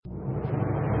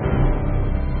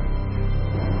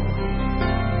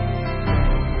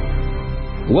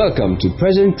Welcome to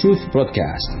Present Truth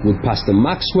Broadcast with Pastor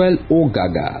Maxwell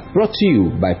Ogaga, brought to you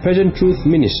by Present Truth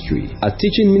Ministry, a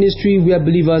teaching ministry where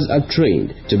believers are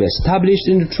trained to be established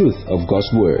in the truth of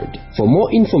God's Word. For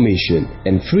more information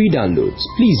and free downloads,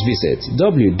 please visit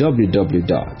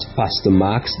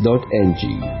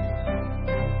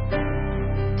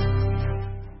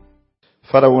www.pastormax.ng.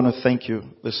 Father, I want to thank you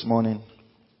this morning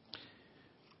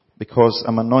because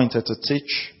I'm anointed to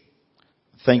teach.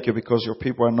 Thank you because your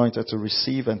people are anointed to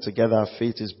receive, and together our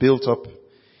faith is built up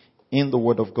in the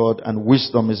Word of God and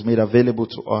wisdom is made available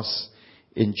to us.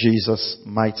 In Jesus'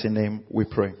 mighty name we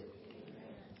pray.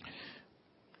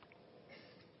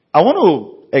 I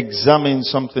want to examine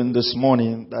something this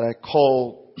morning that I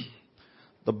call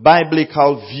the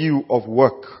biblical view of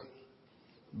work.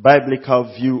 Biblical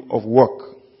view of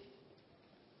work.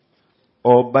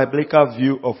 Or biblical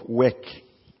view of work.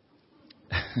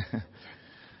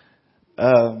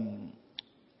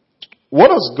 What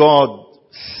does God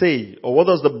say, or what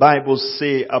does the Bible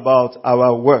say about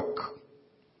our work?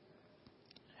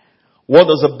 What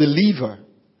does a believer,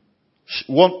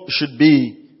 what should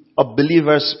be a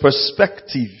believer's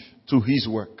perspective to his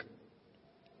work?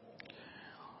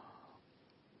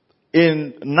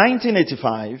 In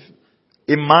 1985,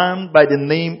 a man by the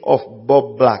name of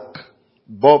Bob Black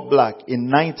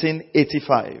in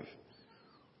 1985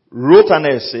 wrote an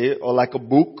essay, or like a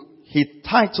book. He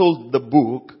titled the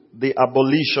book, The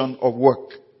Abolition of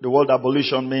Work. The word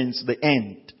abolition means the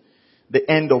end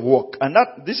of work. And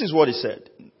this is what he said.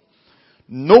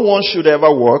 No one should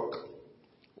ever work.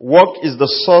 Work is the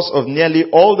source of nearly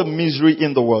all the misery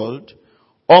in the world.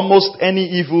 Almost any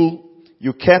evil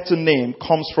you care to name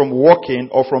comes from working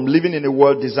or from living in a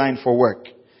world designed for work.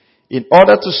 In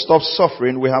order to stop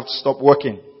suffering, we have to stop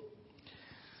working.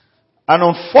 And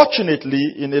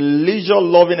unfortunately, in a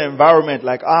leisure-loving environment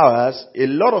like ours, a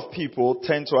lot of people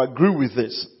tend to agree with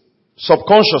this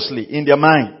subconsciously in their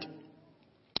mind.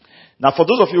 Now, for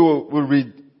those of you who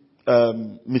read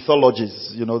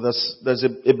mythologies, you know, there's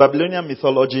a Babylonian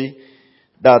mythology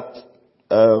that,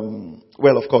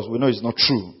 well, of course, we know it's not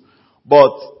true.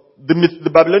 But the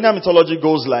Babylonian mythology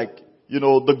goes like, you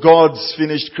know, the gods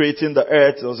finished creating the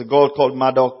earth. There was a god called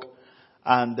Marduk.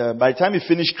 And by the time he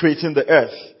finished creating the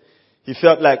earth, he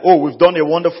felt like, oh, we've done a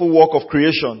wonderful work of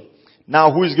creation. Now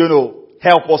who is going to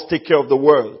help us take care of the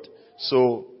world?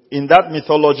 So in that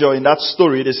mythology, or in that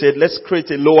story, they said, let's create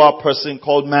a lower person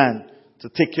called man to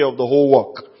take care of the whole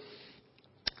work.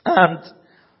 And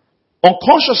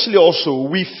unconsciously also,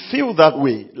 we feel that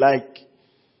way. Like,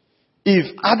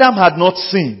 if Adam had not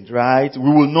sinned, right, we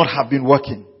would not have been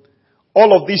working.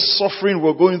 All of this suffering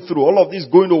we're going through, all of this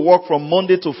going to work from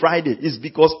Monday to Friday is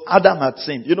because Adam had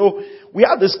sinned. You know, we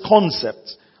have this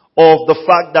concept of the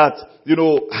fact that, you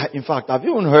know, in fact, I've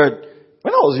even heard,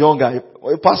 when I was younger,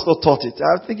 a pastor taught it.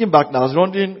 I was thinking back now, I was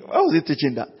wondering, why was he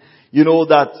teaching that? You know,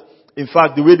 that, in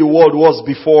fact, the way the world was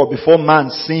before man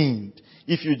sinned,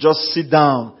 if you just sit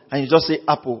down and you just say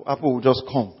apple will just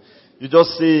come. You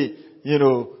just say, you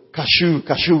know, cashew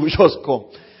will just come.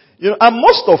 You know, and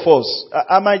most of us,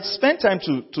 I might spend time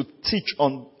to teach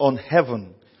on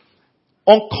heaven.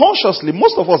 Unconsciously,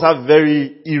 most of us have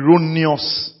very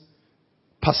erroneous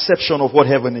perception of what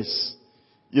heaven is.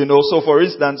 You know, so for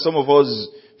instance, some of us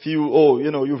feel, oh, you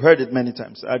know, you've heard it many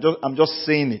times. I'm just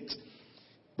saying it.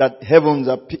 That heaven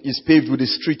is paved with a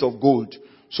street of gold.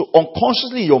 So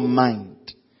unconsciously in your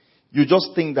mind, you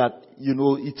just think that, you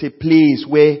know, it's a place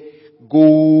where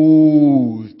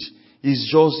gold is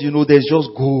just, you know, there's just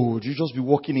gold. You just be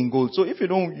walking in gold. So if you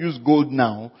don't use gold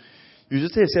now, you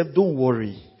just say to yourself, don't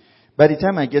worry. By the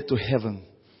time I get to heaven,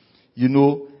 you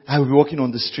know, I will be walking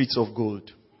on the streets of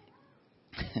gold.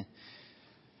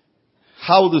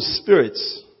 How do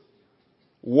spirits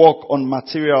walk on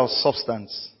material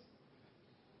substance?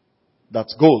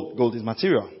 That's gold. Gold is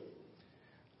material.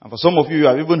 And for some of you,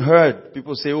 I've even heard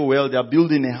people say, oh, well, they're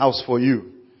building a house for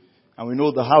you. And we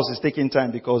know the house is taking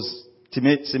time because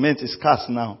cement is scarce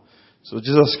now. So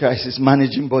Jesus Christ is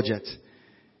managing budget.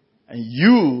 And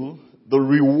you, the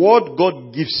reward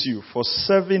God gives you for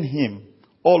serving Him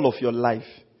all of your life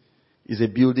is a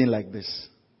building like this.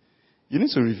 You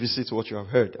need to revisit what you have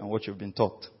heard and what you've been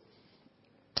taught.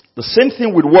 The same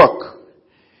thing with work.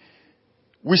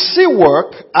 We see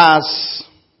work as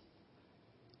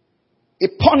a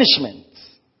punishment.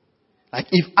 Like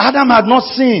if Adam had not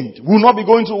sinned, we would not be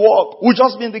going to work. We'll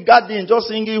just be in the garden, just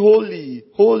singing, holy,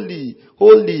 holy,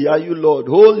 holy are you Lord,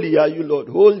 holy are you Lord,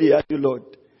 holy are you Lord.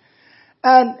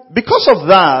 And because of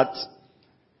that,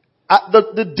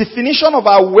 the definition of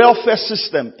our welfare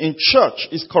system in church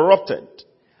is corrupted.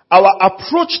 Our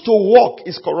approach to work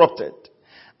is corrupted.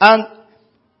 And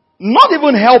not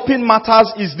even helping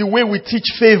matters is the way we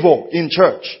teach favor in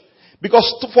church. Because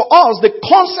for us, the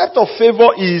concept of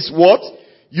favor is what?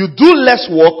 You do less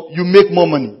work, you make more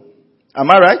money. Am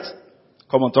I right?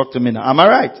 Come on, talk to me now. Am I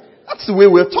right? That's the way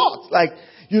we're taught. Like,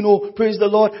 praise the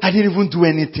Lord, I didn't even do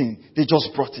anything. They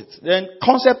just brought it. Then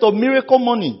concept of miracle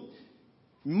money.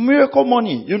 Miracle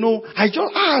money. I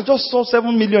just saw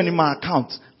 7 million in my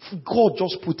account. God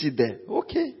just put it there.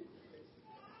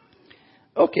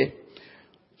 Okay.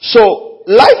 So,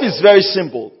 life is very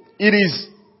simple. It is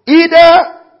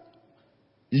either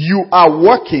you are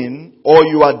working or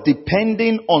you are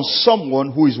depending on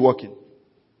someone who is working.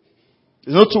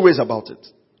 There's no two ways about it.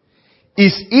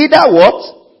 It's either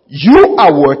what? You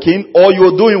are working or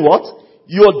you're doing what?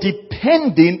 You're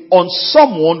depending on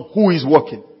someone who is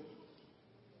working.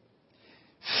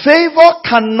 Favor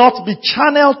cannot be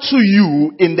channeled to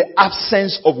you in the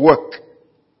absence of work.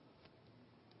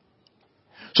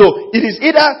 So it is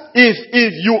either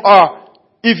if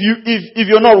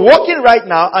you're not working right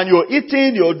now and you're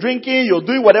eating, you're drinking, you're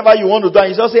doing whatever you want to do, and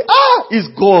you just say, it's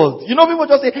God. People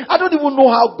just say, I don't even know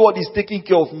how God is taking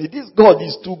care of me. This God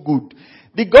is too good.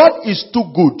 The God is too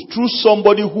good through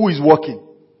somebody who is working.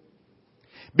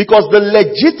 Because the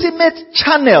legitimate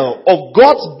channel of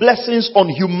God's blessings on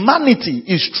humanity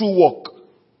is through work.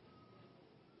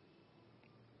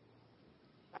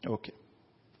 Okay.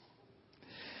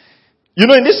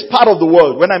 In this part of the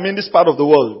world, when I mean this part of the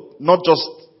world, not just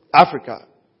Africa,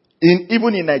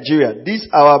 even in Nigeria, this is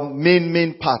our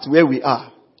main part where we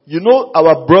are.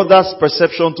 Our brother's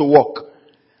perception to work.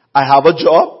 I have a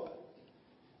job.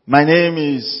 My name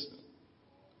is,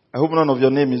 I hope none of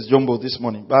your name is Jumbo this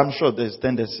morning, but I'm sure there's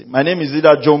tendency. My name is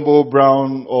either Jumbo,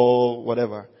 Brown, or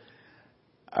whatever.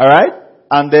 Alright?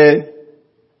 And then,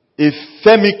 if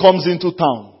Femi comes into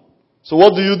town, so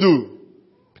what do?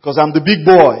 Because I'm the big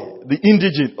boy, the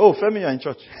indigene. Oh, Femi, you're in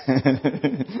church.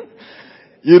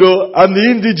 I'm the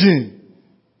indigene.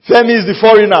 Femi is the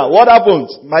foreigner. What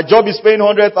happens? My job is paying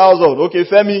 100,000. Okay,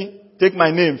 Femi, take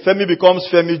my name. Femi becomes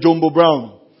Femi Jumbo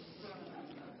Brown.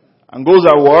 And goes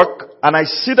at work, and I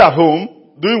sit at home,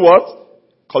 doing what?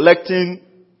 Collecting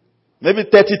maybe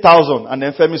 30,000, and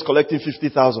then Femi is collecting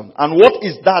 50,000. And what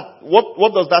is that?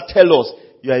 What does that tell us?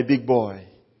 You are a big boy.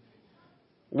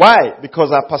 Why?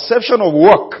 Because our perception of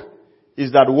work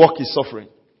is that work is suffering.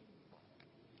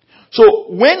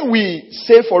 So when we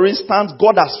say, for instance,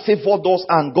 God has favored us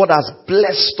and God has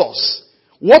blessed us,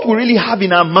 what we really have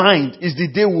in our mind is the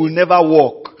day we will never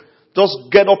work.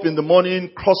 Just get up in the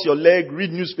morning, cross your leg,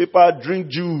 read newspaper, drink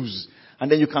juice.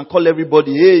 And then you can call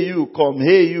everybody, hey you, come,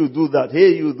 hey you, do that,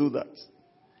 hey you, do that.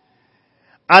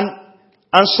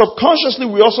 And subconsciously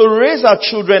we also raise our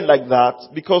children like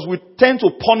that because we tend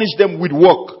to punish them with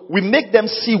work. We make them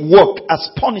see work as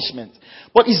punishment.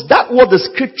 But is that what the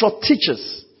scripture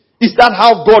teaches? Is that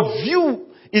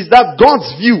is that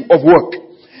God's view of work?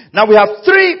 Now we have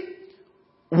 3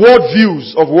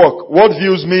 worldviews of work.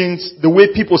 Worldviews means the way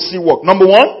people see work. Number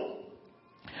 1,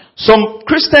 some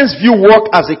Christians view work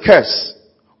as a curse,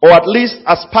 or at least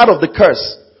as part of the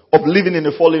curse of living in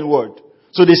a fallen world.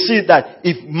 So they see that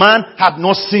if man had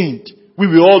not sinned, we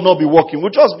will all not be working.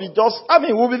 We'll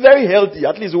be very healthy.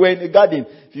 At least we're in the garden.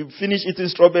 If you finish eating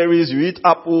strawberries, you eat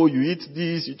apple, you eat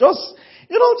this, you just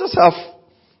have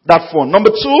that fun.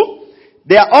 Number 2,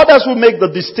 there are others who make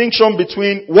the distinction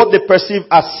between what they perceive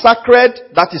as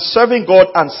sacred, that is serving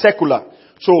God, and secular.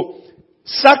 So,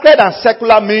 sacred and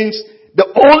secular means the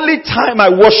only time I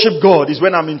worship God is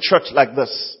when I'm in church like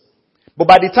this. But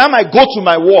by the time I go to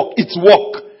my work, it's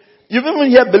work. You even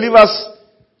hear believers,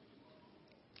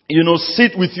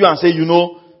 sit with you and say,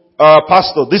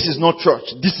 Pastor, this is not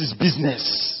church, this is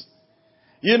business.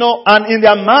 And in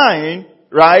their mind,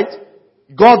 right,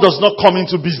 God does not come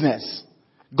into business.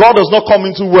 God does not come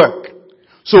into work.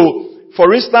 So,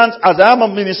 for instance, as I am a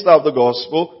minister of the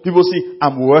gospel, people say,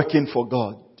 I'm working for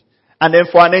God. And then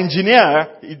for an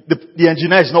engineer, the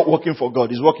engineer is not working for God,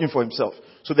 he's working for himself.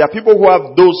 So there are people who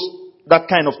have that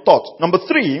kind of thought. Number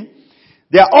 3,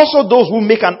 there are also those who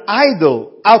make an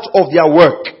idol out of their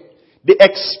work. They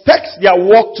expect their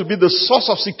work to be the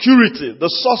source of security, the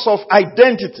source of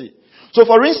identity. So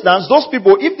for instance, those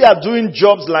people, if they are doing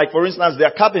jobs like, for instance, they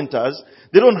are carpenters,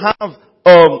 they don't have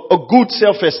a good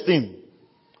self-esteem.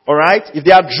 Alright? If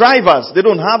they are drivers, they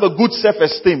don't have a good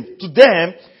self-esteem. To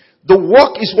them, the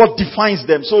work is what defines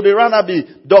them. So they rather be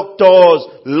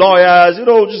doctors, lawyers,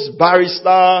 just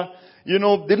barrister.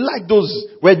 They like those,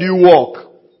 where do you work?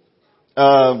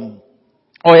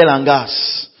 Oil and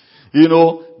gas.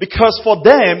 Because for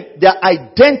them, their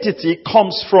identity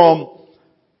comes from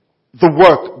the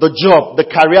work, the job, the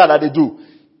career that they do.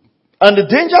 And the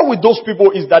danger with those people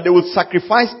is that they will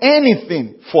sacrifice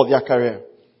anything for their career.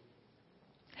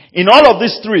 In all of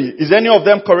these three, is any of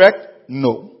them correct?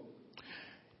 No.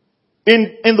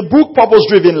 In the book Purpose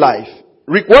Driven Life,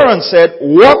 Rick Warren said,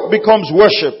 work becomes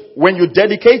worship when you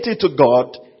dedicate it to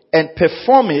God and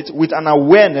perform it with an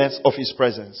awareness of His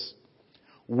presence.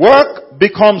 Work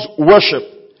becomes worship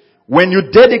when you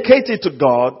dedicate it to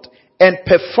God and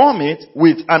perform it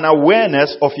with an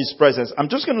awareness of His presence. I'm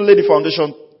just going to lay the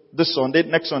foundation this Sunday.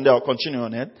 Next Sunday I'll continue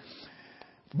on it.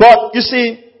 But you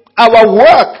see, our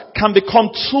work can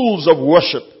become tools of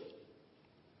worship.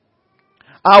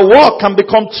 Our work can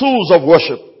become tools of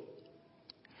worship.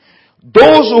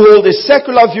 Those who hold a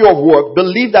secular view of work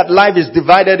believe that life is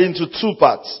divided into two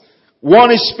parts.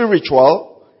 One is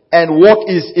spiritual and work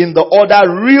is in the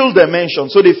other real dimension.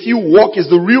 So they feel work is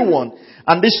the real one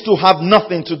and these two have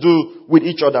nothing to do with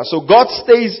each other. So God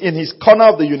stays in His corner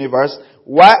of the universe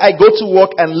while I go to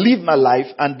work and live my life,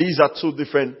 and these are two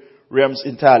different realms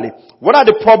entirely. What are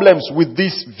the problems with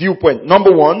this viewpoint?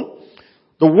 Number one,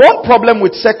 the one problem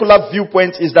with secular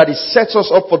viewpoint is that it sets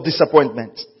us up for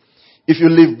disappointment. If you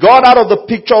leave God out of the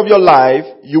picture of your life,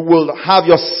 you will have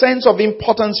your sense of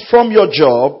importance from your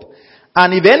job,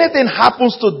 and if anything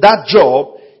happens to that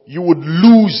job, you would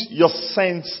lose your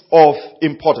sense of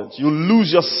importance. You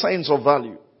lose your sense of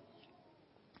value.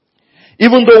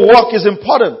 Even though work is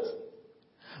important.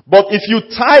 But if you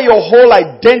tie your whole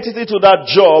identity to that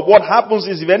job, what happens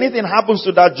is if anything happens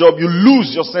to that job, you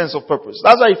lose your sense of purpose.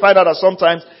 That's why you find out that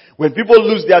sometimes when people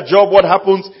lose their job, what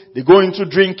happens? They go into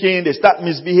drinking, they start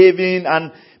misbehaving,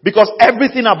 and because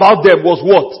everything about them was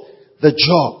what? The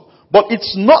job. But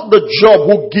it's not the job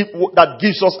that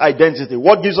gives us identity.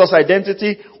 What gives us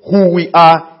identity? Who we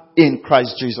are in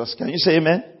Christ Jesus. Can you say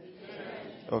amen?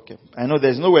 Okay. I know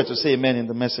there's nowhere to say amen in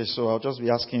the message, so I'll just be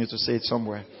asking you to say it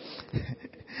somewhere.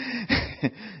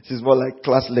 This is more like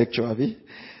class lecture, Abby.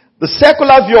 The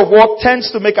secular view of work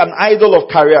tends to make an idol of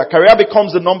career. Career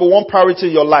becomes the number one priority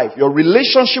in your life. Your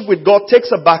relationship with God takes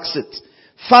a backseat.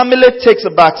 Family takes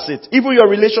a backseat. Even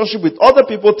your relationship with other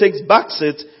people takes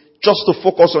backseat just to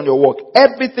focus on your work.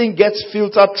 Everything gets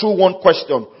filtered through one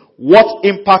question. What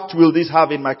impact will this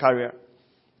have in my career?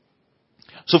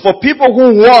 So for people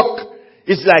who work,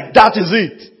 it's like that is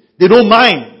it. They don't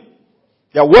mind.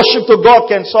 Their worship to God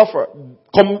can suffer.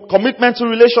 Commitment to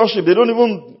relationship, they don't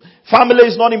even, family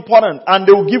is not important, and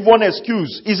they will give one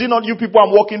excuse. Is it not you people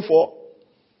I'm working for?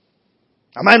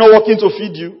 Am I not working to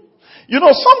feed you? You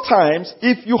know, sometimes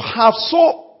if you have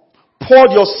so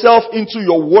poured yourself into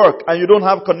your work and you don't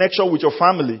have connection with your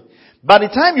family, by the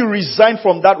time you resign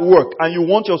from that work and you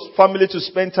want your family to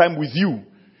spend time with you,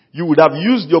 you would have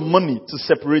used your money to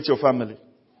separate your family.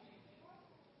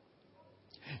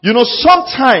 You know,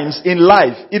 sometimes in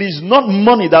life, it is not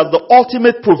money that's the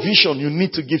ultimate provision you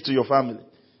need to give to your family.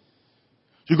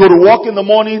 You go to work in the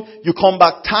morning, you come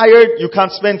back tired, you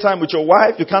can't spend time with your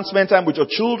wife, you can't spend time with your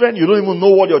children, you don't even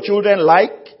know what your children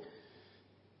like.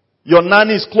 Your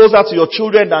nanny is closer to your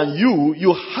children than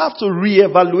you have to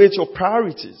reevaluate your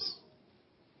priorities.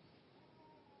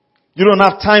 You don't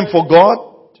have time for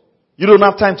God. You don't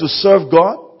have time to serve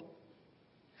God.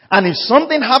 And if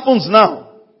something happens now,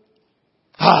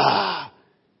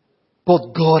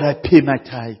 but God, I pay my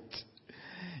tithe.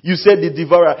 You said the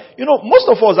devourer. You know, most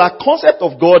of us, our concept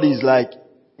of God is like,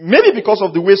 maybe because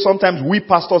of the way sometimes we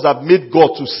pastors have made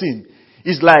God to sin.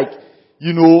 It's like,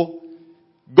 you know,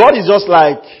 God is just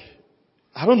like,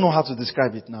 I don't know how to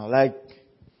describe it now. Like,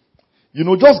 you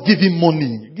know, just give Him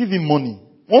money. Give Him money.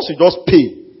 Once you just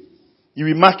pay, He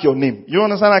will mark your name. You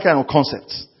understand that kind of concept?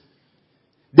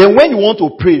 Then when you want to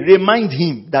pray, remind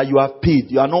Him that you have paid.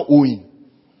 You are not owing.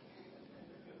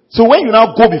 So when you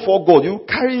now go before God, you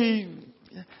carry,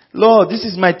 Lord, this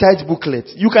is my tithe booklet.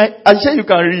 I'm sure you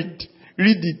can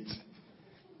read it.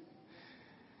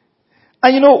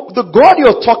 And you know, the God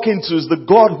you're talking to is the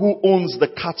God who owns the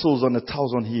cattle on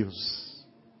 1,000 hills.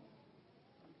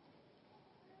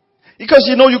 Because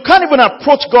you know, you can't even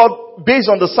approach God based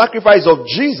on the sacrifice of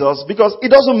Jesus because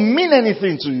it doesn't mean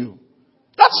anything to you.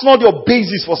 That's not your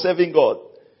basis for serving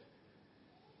God.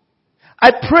 I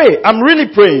pray, I'm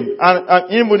really praying, and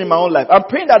even in my own life, I'm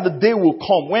praying that the day will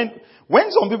come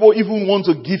when some people even want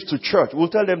to give to church, we'll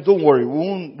tell them, don't worry, we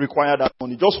won't require that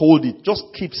money. Just hold it. Just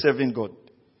keep serving God.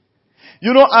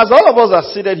 You know, as all of us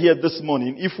are seated here this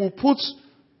morning, if we put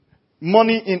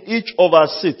money in each of our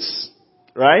seats,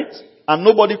 right, and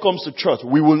nobody comes to church,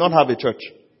 we will not have a church.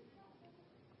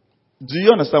 Do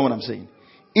you understand what I'm saying?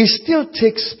 It still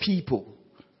takes people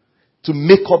to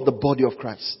make up the body of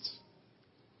Christ.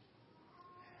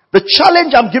 The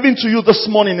challenge I'm giving to you this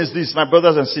morning is this, my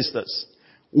brothers and sisters.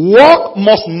 Work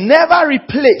must never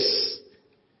replace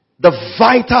the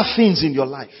vital things in your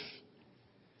life.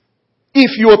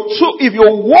 If you're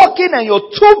working and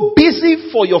you're too busy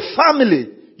for your family,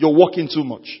 you're working too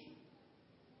much.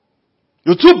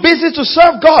 You're too busy to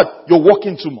serve God, you're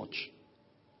working too much.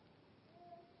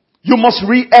 You must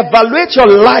reevaluate your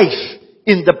life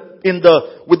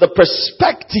with the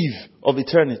perspective of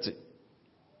eternity.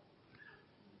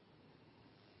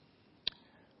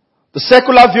 The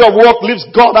secular view of work leaves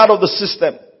God out of the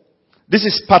system. This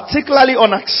is particularly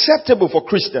unacceptable for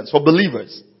Christians, for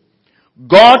believers.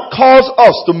 God calls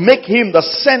us to make Him the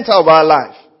center of our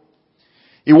life.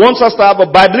 He wants us to have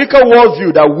a biblical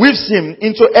worldview that weaves Him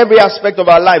into every aspect of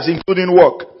our lives, including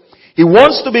work. He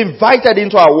wants to be invited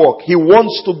into our work. He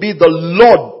wants to be the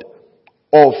Lord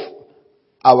of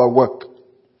our work.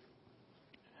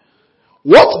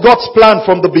 What's God's plan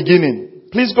from the beginning?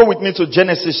 Please go with me to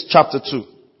Genesis chapter 2.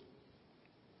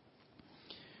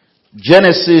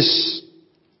 Genesis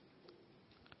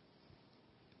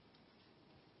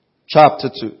chapter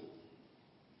 2.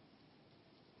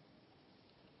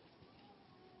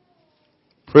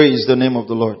 Praise the name of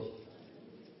the Lord.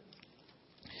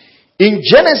 In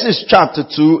Genesis chapter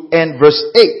 2 and verse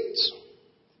 8,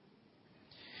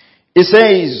 it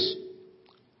says,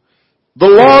 the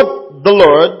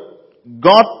Lord,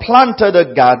 God planted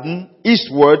a garden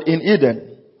eastward in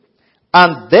Eden,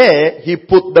 and there He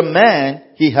put the man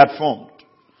He had formed.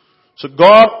 So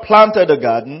God planted a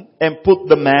garden and put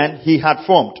the man He had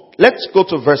formed. Let's go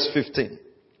to verse 15.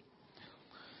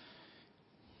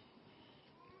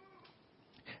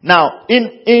 Now,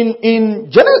 in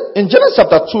Genesis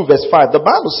chapter 2 verse 5, the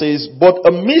Bible says, but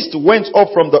a mist went up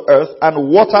from the earth and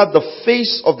watered the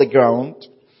face of the ground,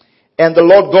 and the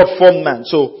Lord God formed man.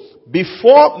 So,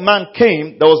 before man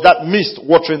came, there was that mist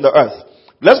watering the earth.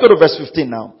 Let's go to verse 15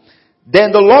 now.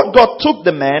 Then the Lord God took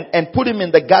the man and put him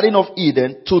in the Garden of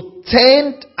Eden to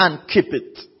tend and keep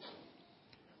it.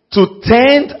 To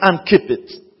tend and keep it.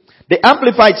 The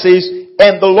Amplified says,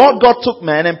 and the Lord God took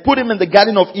man and put him in the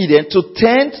Garden of Eden to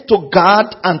tend, to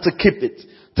guard, and to keep it.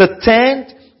 To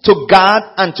tend, to guard,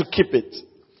 and to keep it.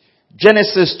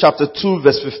 Genesis chapter 2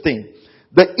 verse 15.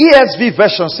 The ESV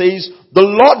version says, the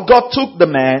Lord God took the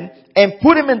man and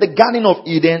put him in the Garden of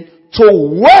Eden to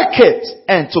work it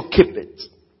and to keep it.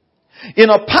 In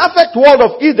a perfect world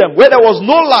of Eden, where there was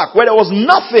no lack, where there was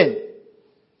nothing,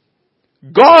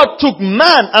 God took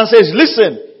man and says,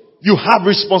 listen, you have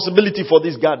responsibility for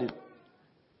this garden.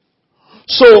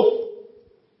 So,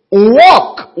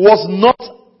 work was not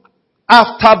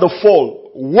after the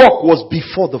fall. Work was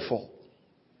before the fall.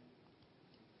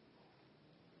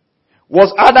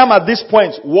 Was Adam at this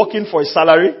point working for a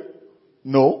salary?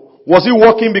 No. Was he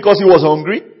working because he was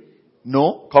hungry?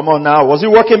 No. Come on now. Was he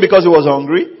working because he was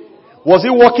hungry? Was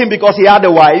he working because he had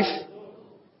a wife?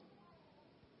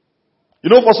 You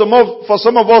know, for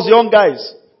some of us young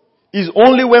guys, it's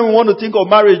only when we want to think of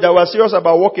marriage that we're serious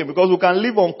about working, because we can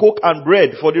live on coke and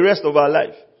bread for the rest of our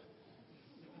life.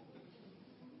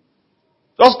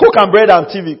 Just coke and bread and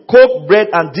TV. Coke, bread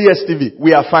and DSTV.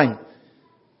 We are fine.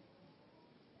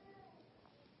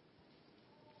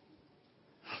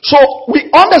 So we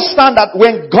understand that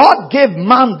when God gave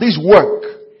man this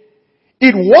work,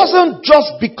 it wasn't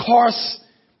just because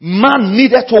man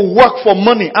needed to work for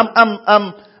money.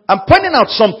 I'm pointing out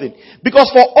something. Because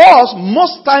for us,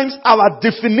 most times our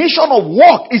definition of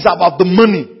work is about the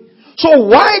money. So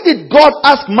why did God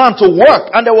ask man to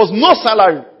work and there was no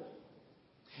salary?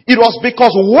 It was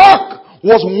because work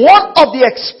was one of the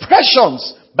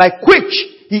expressions by which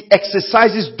He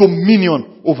exercises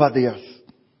dominion over the earth.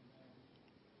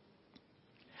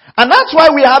 And that's why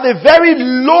we have a very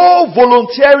low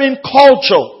volunteering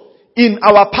culture in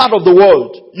our part of the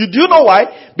world. You do know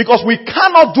why? Because we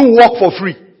cannot do work for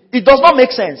free. It does not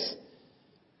make sense.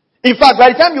 In fact,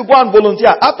 by the time you go and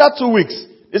volunteer, after 2 weeks,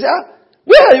 they say,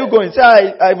 where are you going? Say,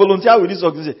 I volunteer with this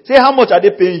organization. Say, how much are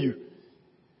they paying you?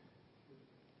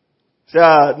 Say,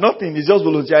 nothing. It's just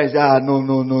volunteering. Say,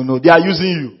 no. They are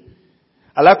using you.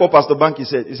 I like what Pastor Banky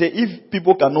said. He said, if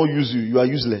people cannot use you, you are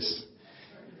useless.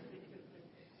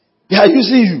 They are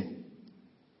using you.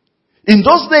 In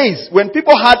those days, when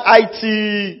people had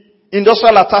IT,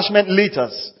 industrial attachment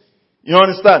letters, you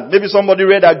understand? Maybe somebody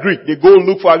read Greek. They go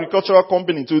look for agricultural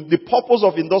company. The purpose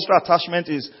of industrial attachment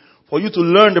is for you to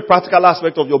learn the practical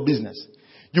aspect of your business.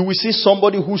 You will see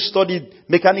somebody who studied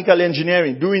mechanical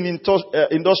engineering doing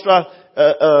industrial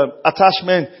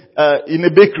attachment in a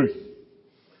bakery.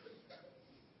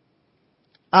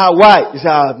 Why? He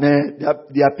said, man,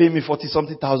 they are paying me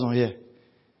 40-something thousand here.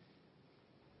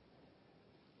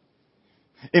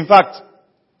 In fact,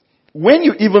 when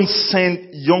you even send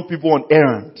young people on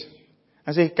errand,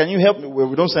 I say, can you help me? Well,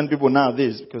 we don't send people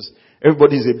nowadays because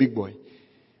everybody is a big boy.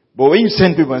 But when you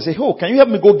send people and say, oh, can you help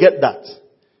me go get that?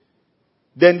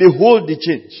 Then they hold the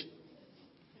change.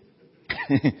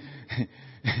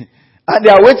 And they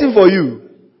are waiting for you.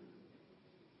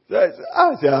 So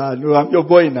I say, no, I'm your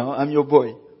boy now. I'm your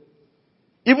boy.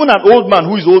 Even an old man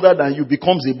who is older than you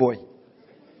becomes a boy.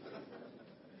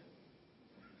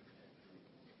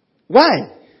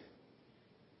 Why?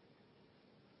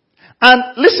 And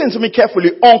listen to me carefully.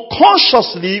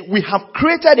 Unconsciously, we have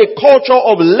created a culture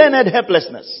of learned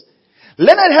helplessness.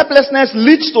 Learned helplessness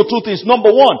leads to two things.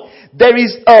 Number one, there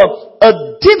is a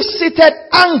deep-seated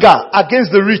anger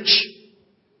against the rich.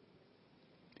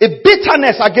 A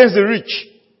bitterness against the rich.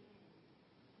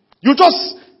 You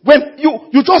just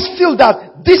feel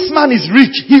that this man is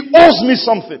rich. He owes me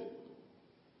something.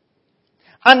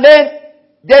 And then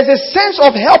there's a sense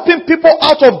of helping people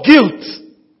out of guilt.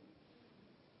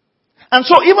 And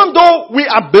so even though we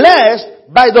are blessed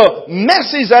by the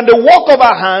mercies and the work of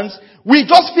our hands, we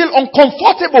just feel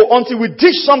uncomfortable until we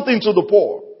dish something to the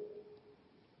poor.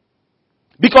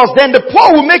 Because then the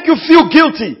poor will make you feel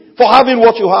guilty for having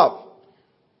what you have.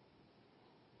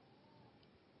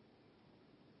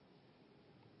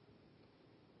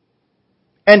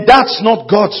 And that's not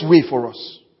God's way for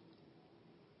us.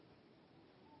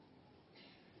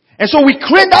 And so we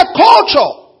create that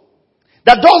culture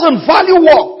that doesn't value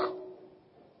work.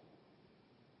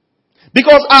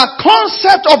 Because our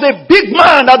concept of a big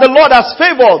man that the Lord has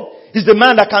favored is the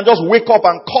man that can just wake up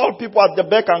and call people at the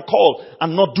beck and call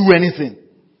and not do anything.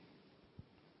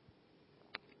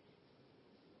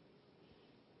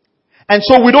 And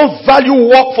so we don't value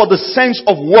work for the sense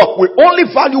of work. We only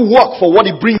value work for what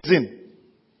it brings in.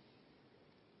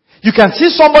 You can see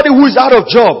somebody who is out of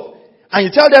job and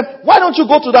you tell them, why don't you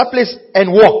go to that place and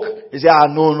work? They say,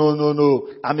 no.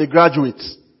 I'm a graduate.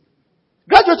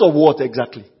 Graduate of what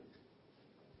exactly?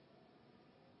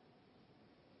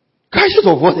 Graduate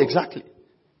of what exactly?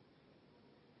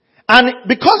 And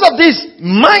because of this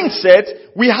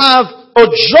mindset, we have a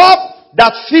job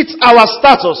that fits our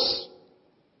status.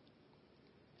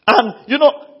 And,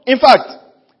 in fact,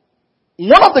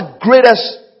 one of the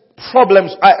greatest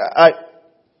problems,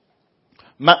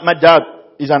 my dad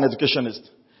is an educationist.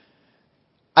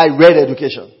 I read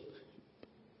education.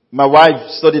 My wife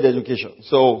studied education.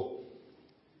 So,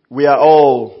 we are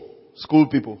all school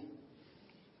people.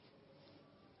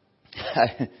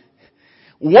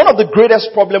 One of the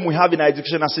greatest problems we have in our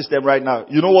educational system right now,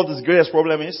 you know what this greatest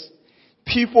problem is?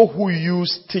 People who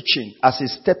use teaching as a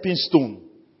stepping stone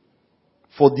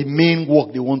for the main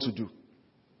work they want to do.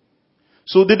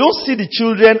 So they don't see the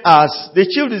children as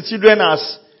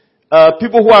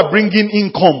people who are bringing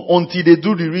income until they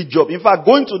do the real job. In fact,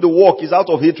 going to the work is out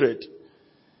of hatred.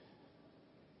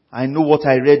 I know what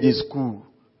I read in school,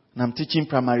 and I'm teaching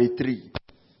primary 3.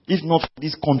 If not for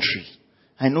this country,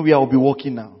 I know where I'll be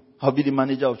working now. I'll be the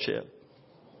manager of chair.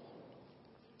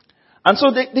 And so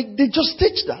they just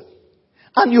teach that.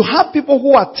 And you have people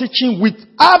who are teaching with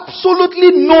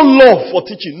absolutely no love for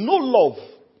teaching. No love.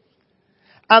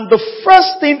 And the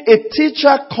first thing a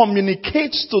teacher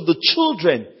communicates to the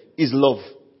children is love.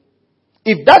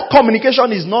 If that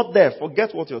communication is not there,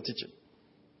 forget what you're teaching.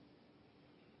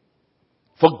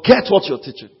 Forget what you're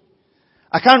teaching.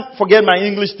 I can't forget my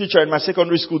English teacher in my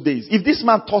secondary school days. If this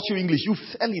man taught you English, you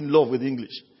fell in love with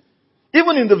English.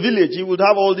 Even in the village, he would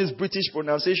have all this British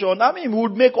pronunciation. He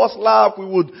would make us laugh. We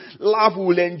would laugh. We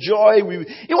would enjoy.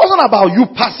 It wasn't about you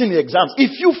passing the exams.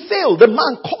 If you failed, the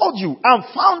man called you and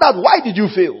found out why did you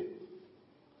fail.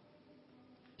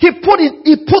 He put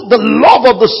the love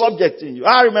of the subject in you.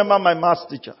 I remember my maths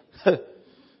teacher.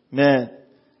 Man.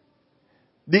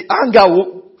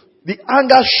 The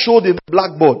anger showed in the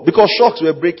blackboard because shocks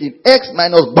were breaking. X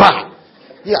minus bar.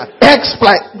 Yeah, X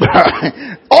plus bar.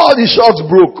 All the shocks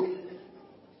broke.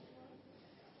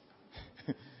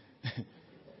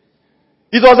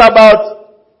 It was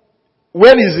about,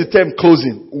 when is the term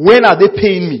closing? When are they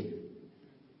paying me?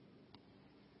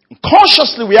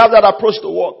 Consciously we have that approach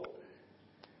to work.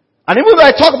 And even though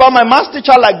I talk about my maths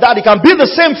teacher like that, it can be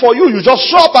the same for you. You just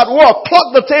show up at work,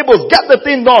 clock the tables, get the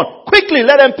thing done. Quickly,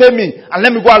 let them pay me, and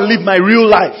let me go and live my real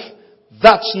life.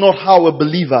 That's not how a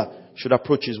believer should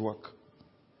approach his work.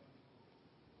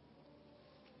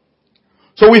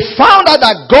 So we found out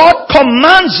that God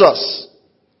commands us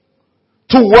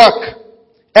to work.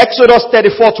 Exodus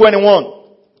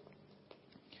 34:21.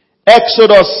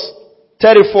 Exodus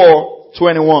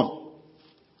 34:21.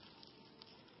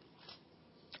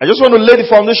 I just want to lay the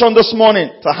foundation this morning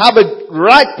to have a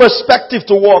right perspective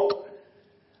to work.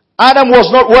 Adam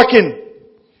was not working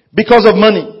because of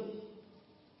money.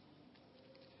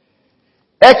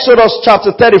 Exodus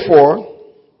chapter 34.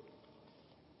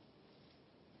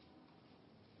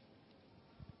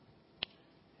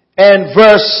 And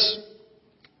verse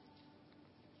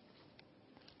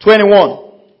 21.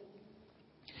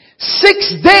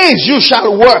 6 days you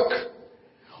shall work,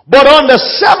 but on the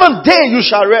 7th day you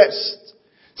shall rest.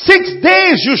 6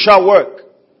 days you shall work,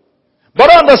 but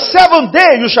on the 7th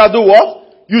day you shall do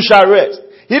what? You shall rest.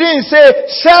 He didn't say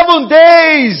 7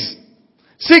 days.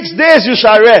 6 days you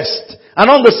shall rest, and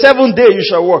on the 7th day you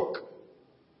shall work.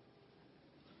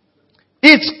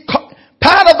 It's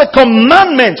part of the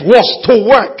commandment was to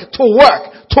work, to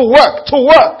work, to work, to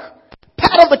work.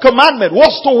 Part of the commandment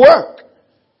was to work.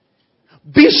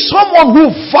 Be someone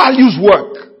who values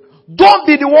work. Don't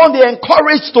be the one they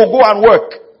encourage to go and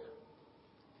work.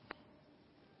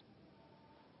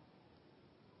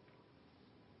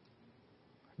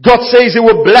 God says He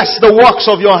will bless the works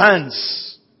of your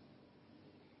hands.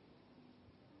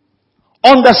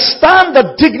 Understand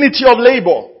the dignity of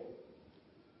labor.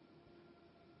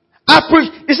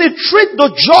 You see, treat the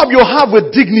job you have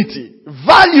with dignity.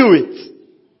 Value it.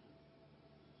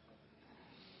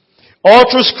 All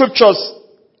through scriptures.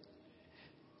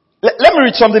 Let me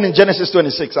read something in Genesis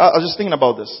 26. I was just thinking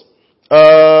about this.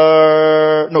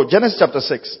 Genesis chapter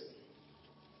 6.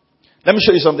 Let me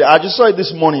show you something. I just saw it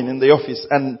this morning in the office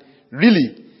and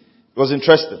really it was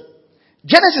interesting.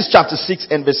 Genesis chapter 6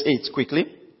 and verse 8 quickly.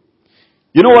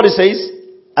 You know what it says?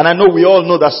 And I know we all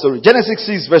know that story. Genesis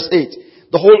 6 verse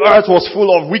 8. The whole earth was full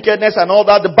of wickedness and all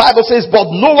that. The Bible says, but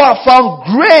Noah found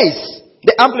grace.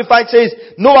 The Amplified says,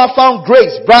 Noah found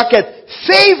grace, bracket,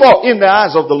 favor in the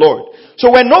eyes of the Lord.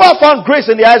 So when Noah found grace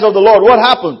in the eyes of the Lord, what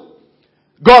happened?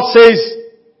 God says,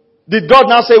 did God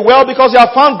now say, well, because you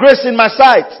have found grace in my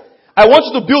sight, I want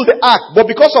you to build the ark, but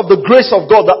because of the grace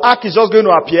of God, the ark is just going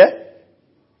to appear?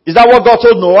 Is that what God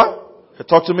told Noah?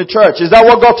 Talk to me, church. Is that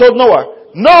what God told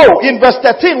Noah? No. In verse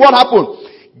 13, what happened?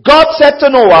 God said to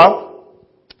Noah,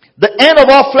 the end of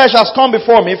all flesh has come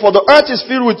before me, for the earth is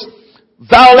filled with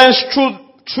violence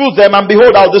through them, and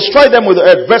behold, I'll destroy them with the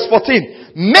earth. Verse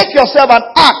 14, make yourself an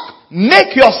ark.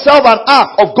 Make yourself an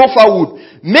ark of gopher wood.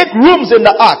 Make rooms in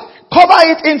the ark. Cover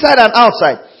it inside and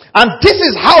outside. And this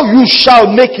is how you shall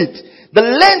make it. The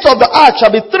length of the ark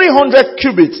shall be 300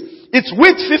 cubits. Its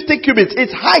width 50 cubits.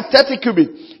 Its height 30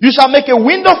 cubits. You shall make a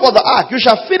window for the ark. You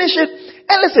shall finish it.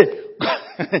 And listen,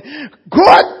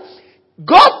 God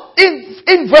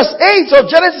in verse 8 of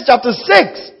Genesis chapter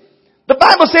 6, the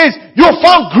Bible says, you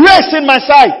found grace in my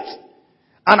sight.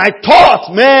 And I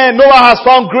thought, man, Noah has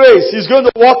found grace. He's going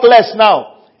to walk less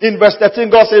now. In verse 13,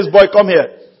 God says, boy, come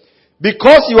here.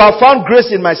 Because you have found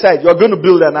grace in my sight, you are going to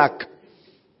build an ark.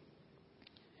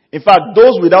 In fact,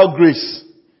 those without grace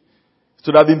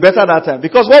should have been better that time.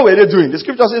 Because what were they doing? The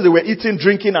scripture says they were eating,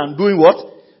 drinking, and doing what?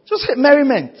 Just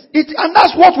merriment. And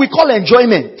that's what we call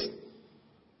enjoyment.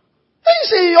 And you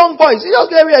see young boys, you just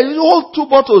get here, you hold 2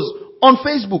 bottles on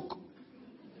Facebook.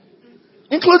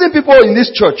 Including people in this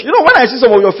church. You know, when I see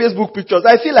some of your Facebook pictures,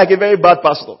 I feel like a very bad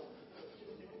pastor.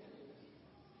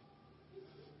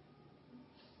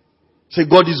 Say,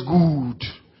 God is good.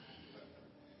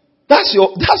 That's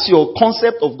your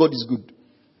concept of God is good.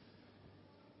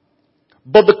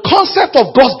 But the concept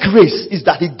of God's grace is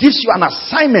that He gives you an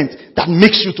assignment that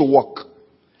makes you to work.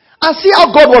 And see how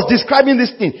God was describing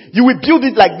this thing. You will build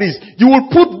it like this. You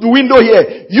will put the window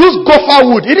here. Use gopher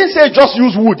wood. He didn't say just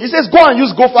use wood. He says go and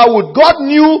use gopher wood. God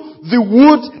knew the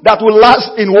wood that will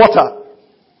last in water.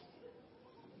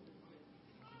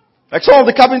 Like some of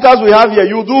the carpenters we have here,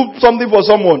 you do something for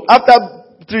someone. After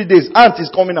 3 days, ant is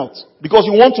coming out. Because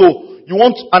you want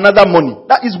another money.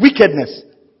 That is wickedness.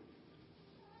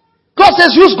 God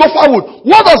says use gopher wood.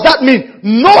 What does that mean?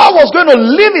 Noah was going to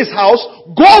leave his house,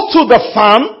 go to the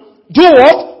farm, do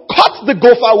what? Cut the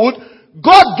gopher wood.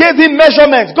 God gave him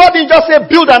measurements. God didn't just say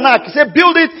build an ark. He said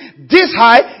build it this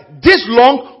high, this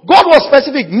long. God was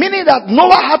specific, meaning that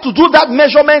Noah had to do that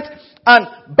measurement. And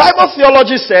Bible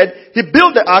theology said he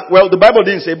built the ark. Well, the Bible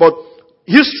didn't say, but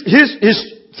his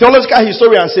theological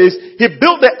historian says he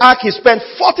built the ark. He spent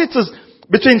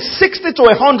between 60 to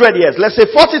 100 years. Let's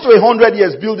say 40 to 100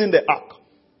 years building the ark.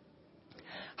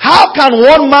 How can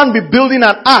one man be building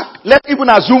an ark? Let's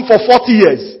even assume for 40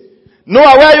 years.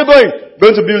 Noah, where are you going?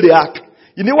 Going to build the ark.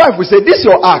 You know what if we say, this is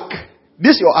your ark.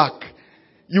 This is your ark.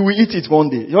 You will eat it one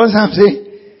day. You understand what I'm saying?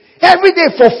 Every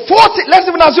day for 40, let's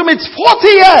even assume it's 40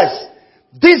 years.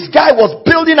 This guy was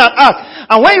building an ark.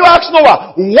 And when you ask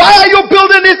Noah, why are you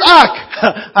building this ark?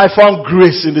 I found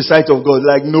grace in the sight of God.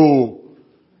 Like, no.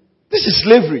 This is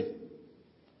slavery.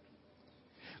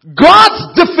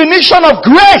 God's definition of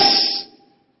grace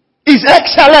is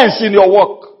excellence in your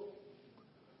work.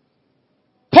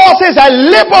 Paul says, I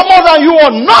labor more than you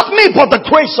all, not me, but the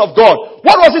grace of God.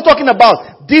 What was he talking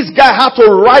about? This guy had to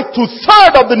write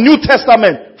 2/3 of the New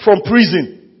Testament from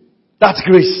prison. That's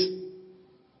grace.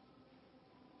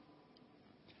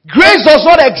 Grace does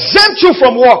not exempt you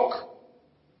from work.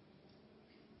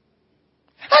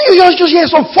 And you just hear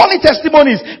some funny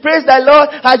testimonies. Praise the Lord,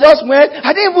 I just went,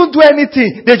 I didn't even do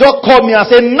anything. They just called me and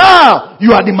said, now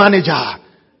you are the manager.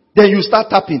 Then you start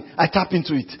tapping. I tap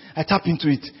into it. I tap into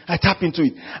it. I tap into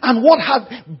it. And what had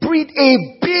breed a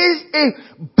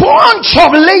bunch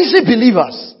of lazy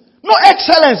believers. No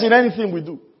excellence in anything we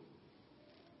do.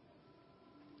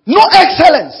 No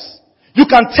excellence. You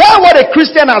can tell what a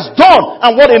Christian has done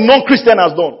and what a non-Christian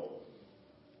has done.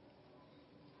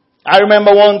 I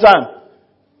remember one time,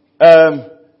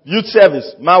 youth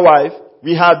service, my wife,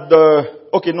 we had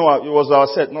it was our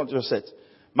set, not your set.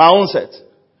 My own set.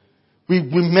 We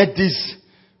met this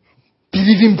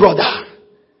believing brother.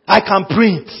 I can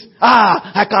print.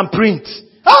 I can print.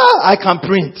 I can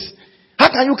print. How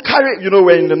can you carry,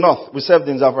 we're in the north. We served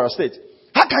in Zamfara State.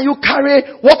 How can you carry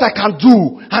what I can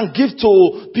do and give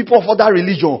to people of other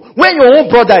religion when your own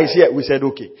brother is here? We said,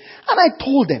 okay. And I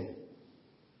told them,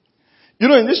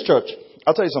 in this church,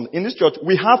 I'll tell you something. In this church,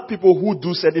 we have people who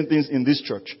do certain things in this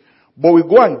church, but we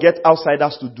go and get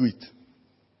outsiders to do it.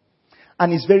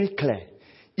 And it's very clear.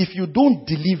 If you don't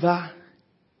deliver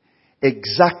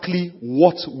exactly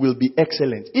what will be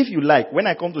excellent, if you like, when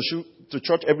I come to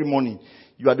church every morning,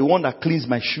 you are the one that cleans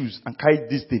my shoes and carries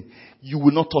this thing, you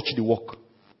will not touch the work.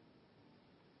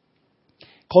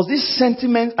 Because this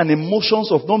sentiment and emotions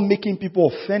of not making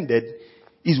people offended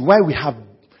is why we've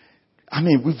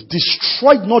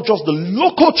destroyed not just the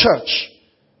local church,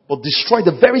 but destroyed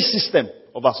the very system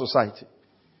of our society.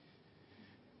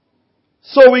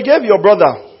 So we gave your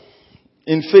brother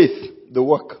in faith the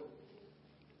work.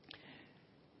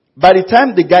 By the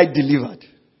time the guy delivered,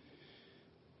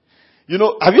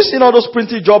 have you seen all those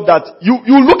printing jobs that you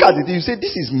look at it and you say,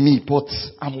 this is me, but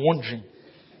I'm wondering,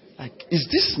 is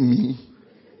this me?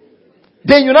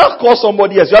 Then you now call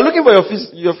somebody else. You are looking for your face,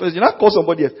 you now call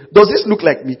somebody else. Does this look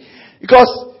like me?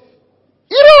 Because,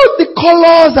 the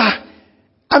colors are,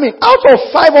 out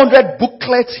of 500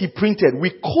 booklets he printed,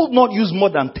 we could not use more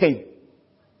than 10.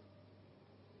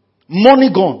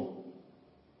 Money gone.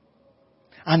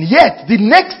 And yet, the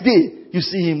next day, you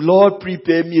see him, Lord,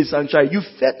 prepare me a sunshine. You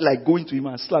felt like going to him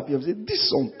and slap him and say, this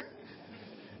song.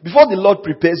 Before the Lord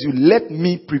prepares you, let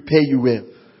me prepare you well.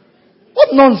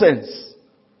 What nonsense.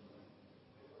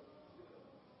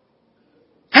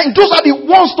 And those are the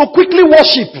ones to quickly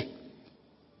worship.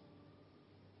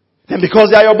 And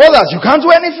because they are your brothers, you can't do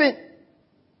anything.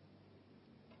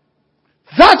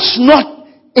 That's not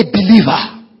a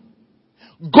believer.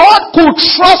 God could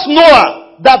trust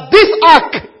Noah that this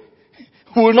ark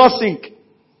will not sink.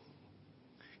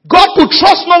 God could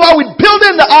trust Noah with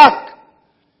building the ark.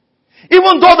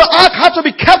 Even though the ark had to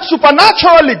be kept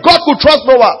supernaturally, God could trust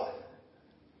Noah.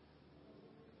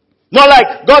 Not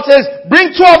like God says,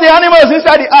 bring 2 of the animals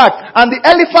inside the ark and the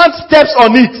elephant steps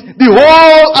on it. The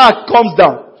whole ark comes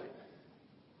down.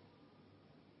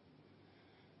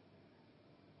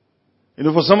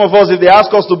 For some of us, if they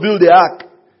ask us to build the ark,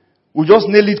 we just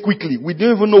nail it quickly. We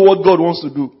don't even know what God wants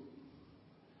to do.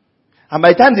 And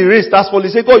by the time the rain starts falling,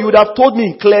 say, God, you would have told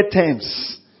me in clear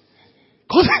terms.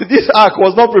 Because this ark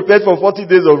was not prepared for 40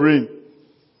 days of rain.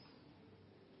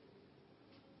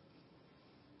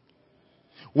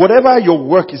 Whatever your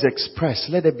work is expressed,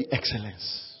 let there be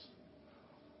excellence.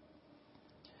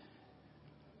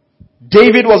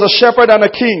 David was a shepherd and a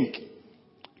king.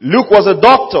 Luke was a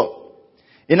doctor.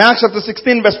 In Acts chapter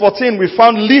 16 verse 14, we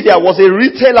found Lydia was a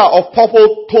retailer of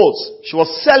purple clothes. She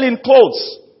was selling clothes.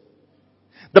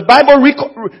 The Bible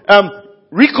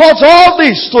records all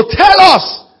this to tell us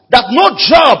that no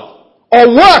job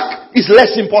or work is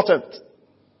less important.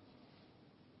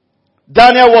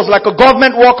 Daniel was like a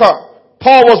government worker.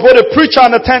 Paul was both a preacher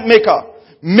and a tent maker.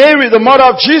 Mary, the mother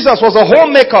of Jesus, was a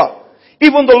homemaker.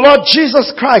 Even the Lord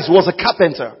Jesus Christ was a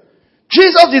carpenter.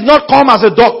 Jesus did not come as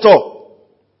a doctor.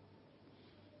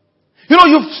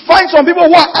 You find some people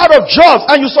who are out of jobs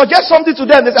and you suggest something to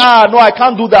them. They say, no, I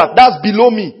can't do that. That's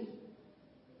below me.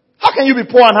 How can you be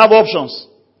poor and have options?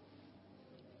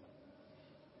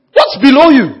 What's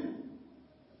below you?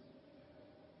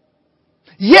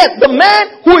 Yet the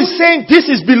man who is saying this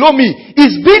is below me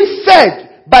is being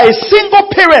fed by a single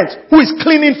parent who is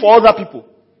cleaning for other people.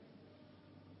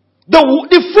 The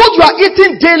food you are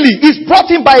eating daily is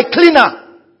brought in by a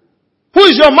cleaner. Who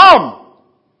is your mom?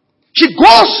 She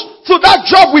goes to that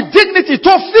job with dignity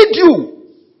to feed you.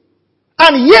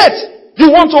 And yet, you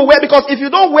want to wear, because if you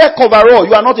don't wear coverall,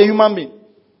 you are not a human being.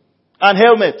 And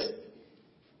helmet.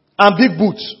 and big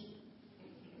boots.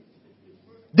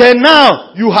 Then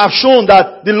now you have shown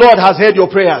that the Lord has heard your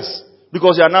prayers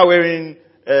because you are now wearing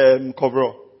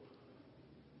coverall.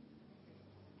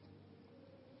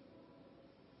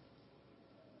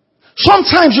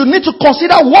 Sometimes you need to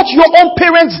consider what your own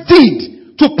parents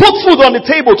did to put food on the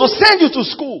table, to send you to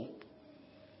school.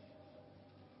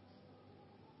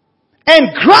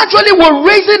 And gradually we're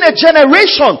raising a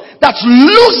generation that's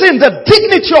losing the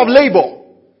dignity of labor.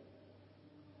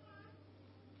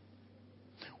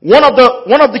 One of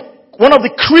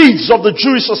the creeds of the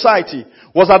Jewish society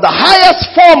was that the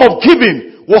highest form of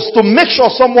giving was to make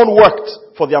sure someone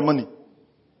worked for their money.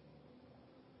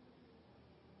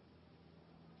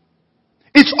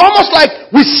 It's almost like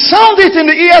we sound it in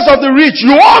the ears of the rich.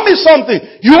 You owe me something.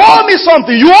 You owe me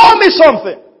something. You owe me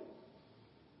something.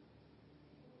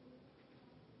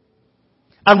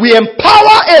 And we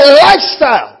empower a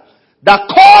lifestyle that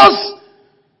calls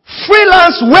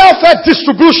freelance welfare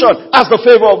distribution as the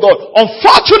favor of God.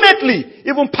 Unfortunately,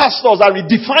 even pastors are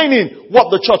redefining what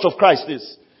the Church of Christ is.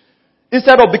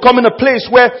 Instead of becoming a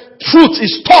place where truth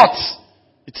is taught,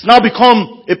 it's now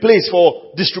become a place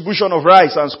for distribution of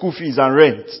rice and school fees and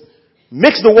rent.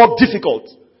 Makes the work difficult.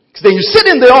 Because then you sit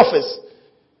in the office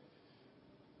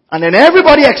and then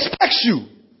everybody expects you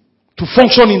to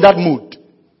function in that mood.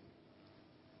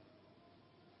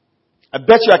 I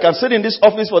bet you I can sit in this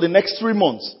office for the next 3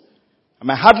 months. I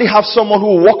might hardly have someone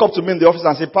who will walk up to me in the office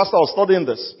and say, Pastor, I was studying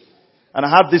this and I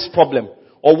had this problem.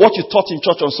 Or what you taught in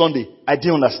church on Sunday, I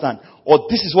didn't understand. Or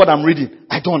this is what I'm reading,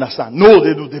 I don't understand. No,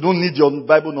 they do. They don't need your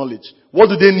Bible knowledge. What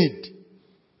do they need?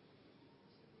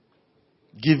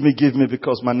 Give me,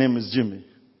 because my name is Jimmy.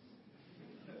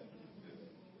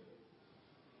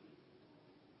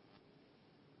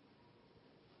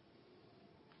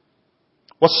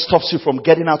 What stops you from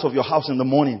getting out of your house in the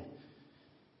morning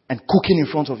and cooking in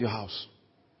front of your house?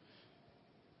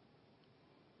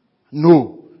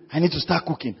 No. I need to start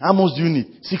cooking. How much do you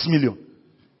need? 6 million.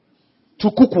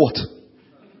 To cook what?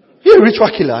 You're a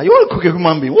ritual killer. You want to cook a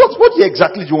human being. What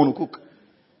exactly do you want to cook?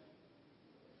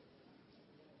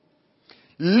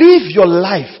 Live your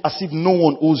life as if no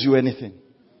one owes you anything.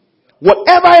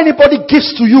 Whatever anybody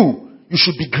gives to you, you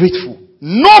should be grateful.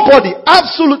 Nobody,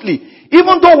 absolutely.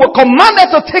 Even though we're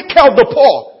commanded to take care of the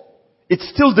poor, it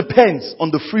still depends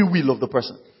on the free will of the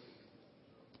person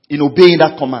in obeying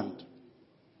that command.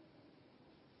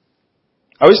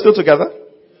 Are we still together?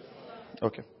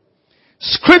 Okay.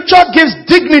 Scripture gives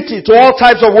dignity to all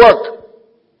types of work,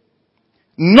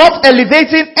 not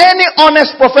elevating any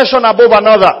honest profession above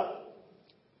another.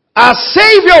 Our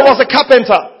Savior was a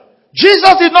carpenter.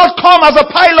 Jesus did not come as a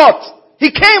pilot.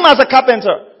 He came as a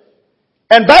carpenter.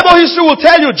 And Bible history will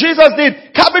tell you Jesus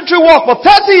did carpentry work for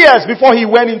 30 years before he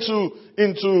went into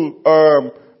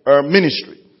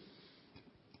ministry.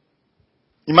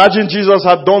 Imagine Jesus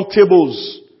had done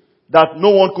tables that no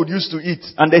one could use to eat.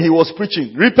 And then he was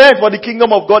preaching. Repent, for the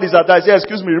kingdom of God is at hand. He said,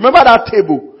 excuse me, remember that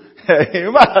table?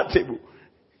 Remember that table?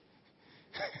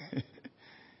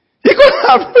 He could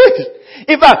have preached.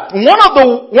 In fact, one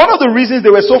of the reasons they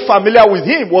were so familiar with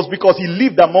him was because he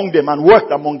lived among them and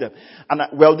worked among them. And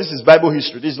well, this is Bible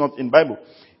history. This is not in Bible.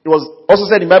 It was also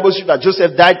said in Bible history that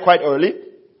Joseph died quite early.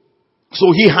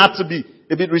 So he had to be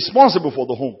a bit responsible for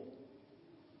the home.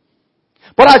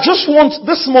 But I just want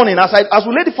this morning, as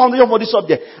we lay the foundation for this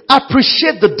subject,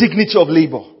 appreciate the dignity of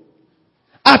labor.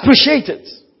 Appreciate it.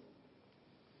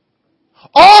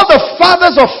 All the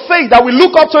fathers of faith that we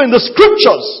look up to in the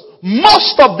scriptures,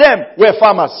 most of them were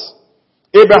farmers.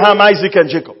 Abraham, Isaac,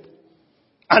 and Jacob.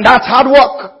 And that's hard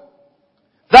work.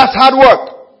 That's hard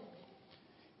work.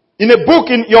 In a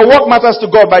book, in Your Work Matters to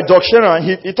God by Doug Sheeran,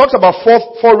 he talks about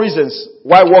four reasons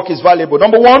why work is valuable.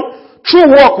 Number one,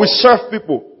 through work we serve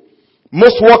people.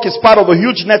 Most work is part of a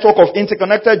huge network of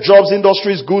interconnected jobs,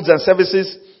 industries, goods, and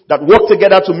services that work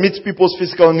together to meet people's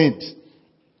physical needs.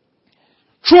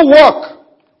 Through work,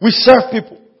 we serve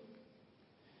people.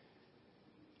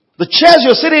 The chairs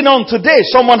you're sitting on today,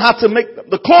 someone had to make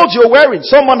them. The clothes you're wearing,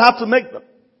 someone had to make them.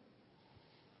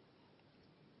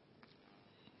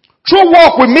 Through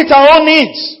work, we meet our own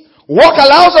needs. Work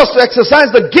allows us to exercise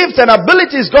the gifts and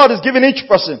abilities God has given each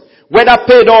person, whether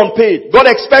paid or unpaid. God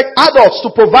expects adults to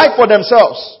provide for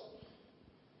themselves.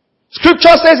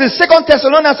 Scripture says in 2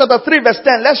 Thessalonians chapter 3 verse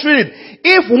 10, let's read it.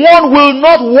 If one will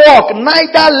not walk,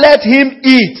 neither let him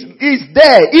eat. It's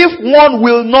there. If one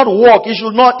will not walk, he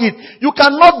should not eat. You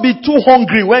cannot be too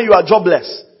hungry when you are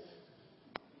jobless.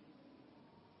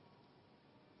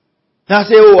 Now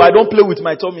say, oh, I don't play with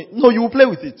my tummy. No, you will play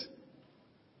with it.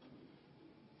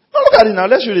 Now look at it now.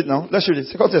 Let's read it now. Let's read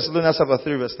it. 2 Thessalonians chapter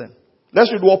 3 verse 10.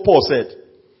 Let's read what Paul said.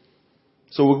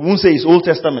 So we won't say it's Old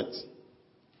Testament.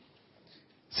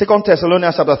 2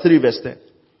 Thessalonians chapter 3 verse 10.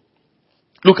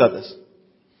 Look at this.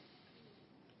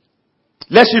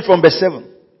 Let's read from verse 7.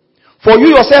 For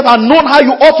you yourself have known how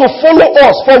you ought to follow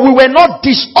us, for we were not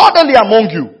disorderly among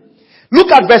you.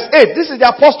 Look at verse 8. This is the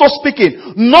apostle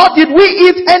speaking. Nor did we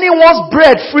eat anyone's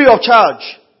bread free of charge.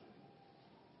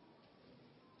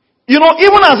 You know,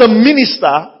 even as a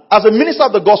minister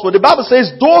of the gospel, the Bible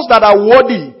says those that are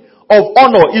worthy of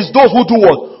honor is those who do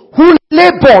what? Who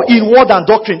labor in word and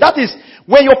doctrine. That is,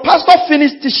 when your pastor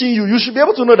finished teaching you, you should be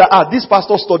able to know that, this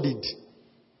pastor studied.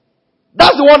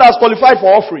 That's the one that's qualified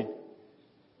for offering.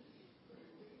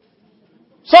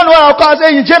 Someone will come and say,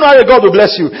 in January, God will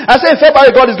bless you. I say, in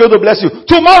February, God is going to bless you.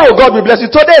 Tomorrow, God will bless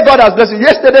you. Today, God has blessed you.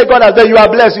 Yesterday, God has blessed you. You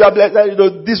are blessed. You are blessed. You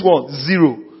know, this one,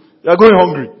 zero. You are going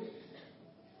hungry.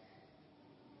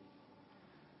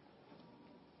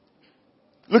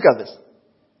 Look at this.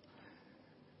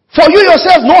 For you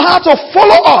yourselves know how to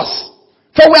follow us.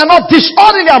 For we are not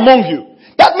disorderly among you.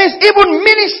 That means even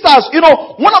ministers, you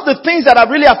know, one of the things that have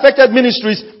really affected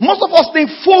ministries, most of us think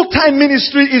full-time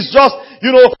ministry is just, you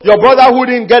know, your brother who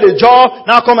didn't get a job,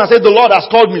 now come and say, the Lord has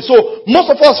called me. So most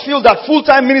of us feel that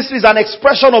full-time ministry is an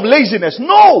expression of laziness.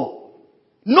 No,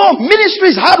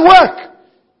 ministry is hard work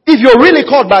if you're really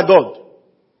called by God.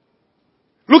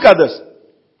 Look at this.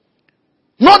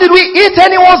 Nor did we eat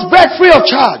anyone's bread free of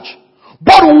charge,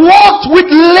 but walked with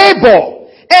labor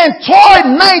and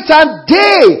toiled night and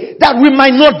day that we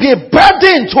might not be a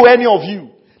burden to any of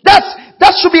you.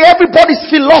 That should be everybody's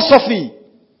philosophy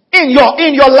in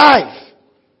your life.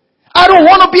 I don't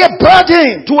want to be a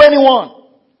burden to anyone.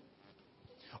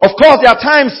 Of course, there are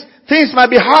times things might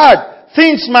be hard.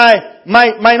 Things might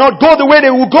not go the way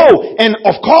they will go. And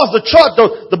of course, the church,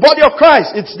 the body of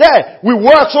Christ, it's there. We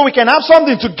work so we can have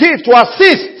something to give, to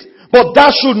assist. But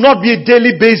that should not be a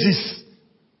daily basis.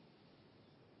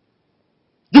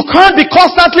 You can't be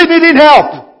constantly needing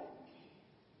help.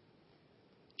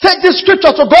 Take this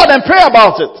scripture to God and pray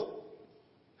about it.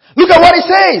 Look at what it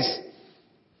says.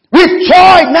 We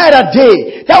toil night and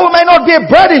day, that we might not be a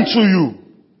burden to you.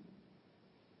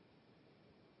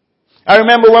 I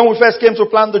remember when we first came to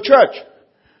plant the church,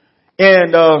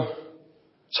 and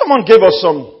someone gave us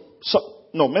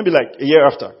maybe like a year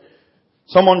after.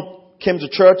 Someone came to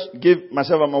church, gave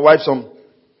myself and my wife some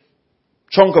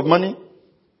chunk of money.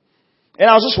 And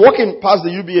I was just walking past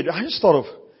the UBA. I just thought of,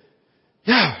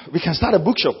 we can start a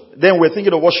bookshop. Then we're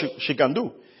thinking of what she can do.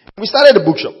 We started a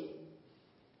bookshop.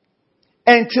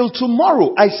 Until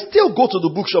tomorrow, I still go to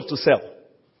the bookshop to sell.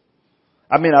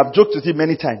 I mean, I've joked with him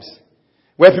many times.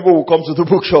 Where people will come to the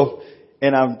bookshop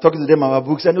and I'm talking to them about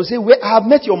books and they'll say, I have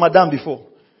met your madam before.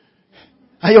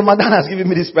 And your madam has given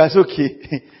me this price. Okay.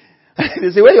 They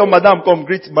say, when your madam come,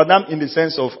 greet madam in the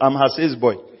sense of I'm her sales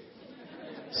boy.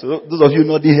 So those of you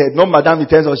nodding head, not madam in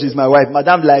terms of she's my wife.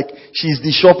 Madam like she's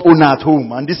the shop owner at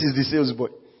home and this is the sales boy.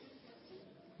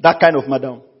 That kind of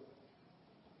madam.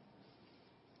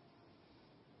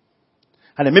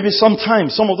 And then maybe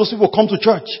sometimes some of those people come to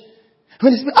church.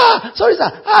 When they say, sorry sir,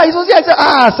 it was here.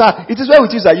 I say, sir, it is well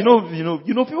with you sir. You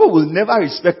know people will never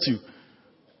respect you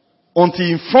until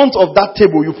in front of that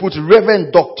table you put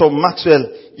Reverend Dr.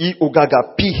 Maxwell E.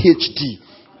 Ogaga, PhD,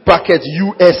 bracket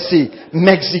USA,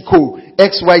 Mexico,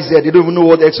 XYZ. They don't even know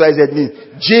what XYZ means.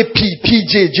 JP,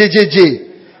 PJ,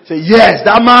 JJJ. Say, yes,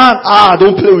 that man,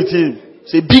 don't play with him.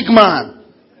 Say, big man.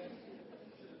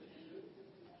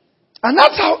 And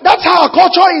that's how our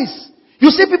culture is. You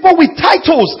see people with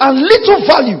titles and little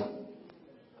value.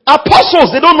 Apostles,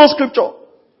 they don't know scripture.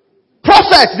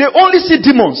 Prophets, they only see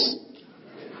demons.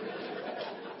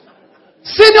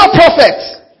 Senior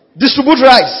prophets distribute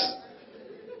rice.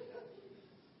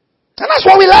 And that's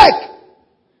what we like.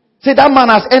 Say that man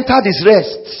has entered his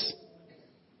rest.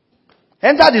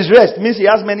 Entered his rest means he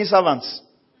has many servants.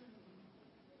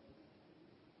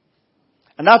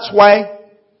 And that's why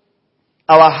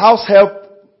our house help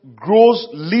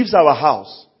leaves our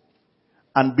house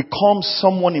and becomes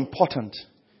someone important.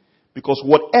 Because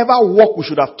whatever work we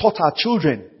should have taught our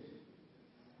children,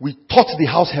 we taught the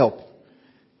house help.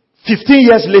 15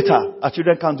 years later, our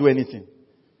children can't do anything.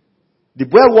 The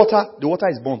boil water, the water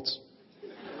is burnt.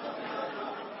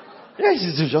 Yes,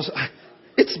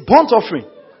 it's burnt offering.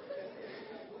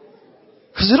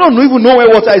 Because they don't even know where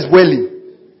water is boiling.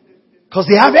 Because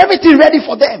they have everything ready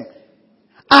for them.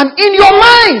 And in your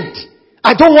mind,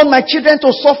 I don't want my children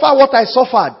to suffer what I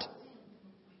suffered.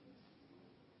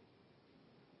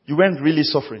 You weren't really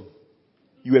suffering.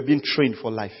 You were being trained for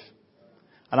life.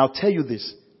 And I'll tell you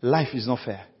this, life is not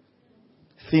fair.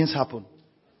 Things happen.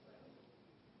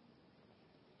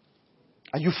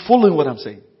 Are you following what I'm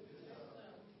saying?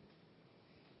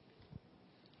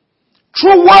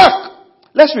 Through work.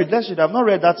 Let's read. I've not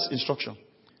read that instruction.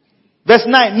 Verse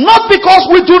 9. Not because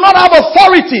we do not have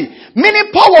authority.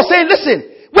 Meaning Paul was saying, listen,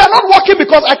 we are not working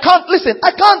because I can't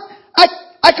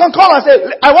come and say,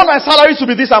 I want my salary to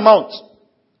be this amount.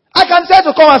 I can say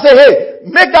to come and say, hey,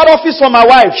 make that office for my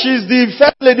wife. She's the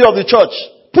first lady of the church.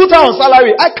 Put her on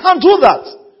salary. I can't do that.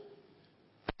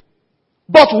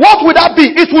 But what would that be?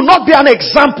 It will not be an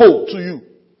example to you.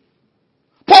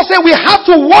 Paul said we have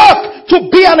to work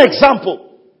to be an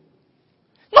example.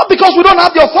 Not because we don't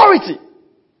have the authority.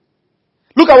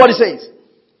 Look at what he says.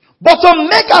 But to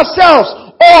make ourselves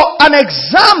or an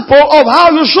example of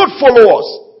how you should follow us.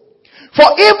 For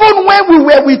even when we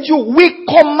were with you, we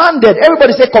commanded.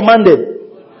 Everybody say commanded.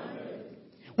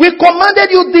 We commanded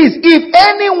you this. If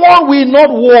anyone will not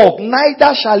walk,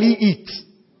 neither shall he eat.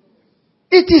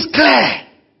 It is clear.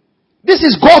 This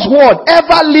is God's word.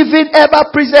 Ever living,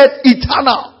 ever present,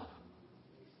 eternal.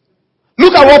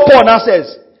 Look at what Paul now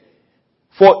says.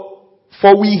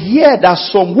 For we hear that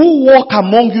some who walk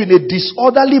among you in a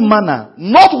disorderly manner,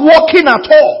 not walking at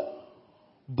all,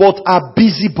 but are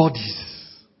busybodies.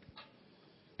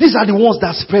 These are the ones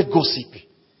that spread gossip.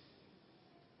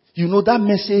 You know that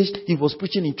message he was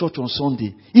preaching in church on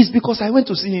Sunday. It's because I went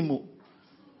to see him.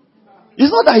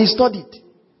 It's not that he studied.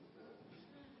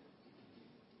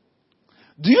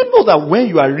 Do you know that when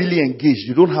you are really engaged,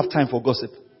 you don't have time for gossip?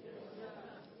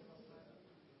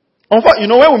 In fact, you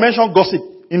know when we mention gossip,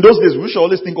 in those days we should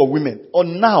always think of women. Or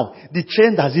now, the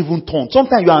trend has even turned.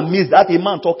 Sometimes you are amazed at a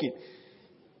man talking.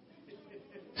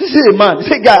 He said, a man. He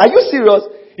said, guy, are you serious?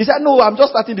 He said, no, I'm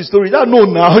just starting the story. He said, no,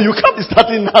 now. You can't be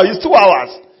starting now. It's 2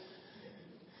 hours.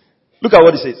 Look at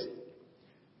what he says.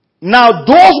 Now,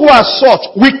 those who are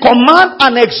such, we command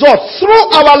and exhort through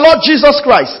our Lord Jesus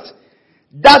Christ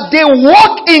that they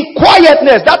walk in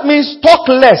quietness. That means talk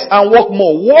less and walk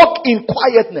more. Walk in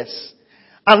quietness.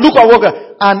 And look at what,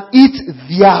 and eat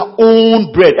their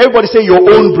own bread. Everybody say your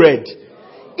own bread.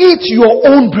 Eat your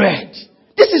own bread.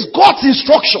 This is God's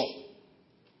instruction.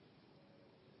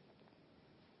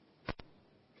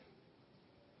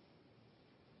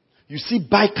 You see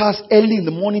bikers early in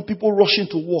the morning, people rushing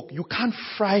to work. You can't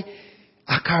fry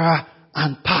akara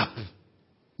and pap.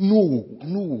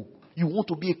 No. You want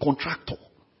to be a contractor.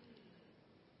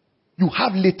 You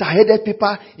have letter-headed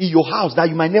paper in your house that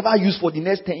you might never use for the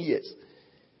next 10 years.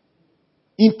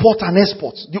 Import and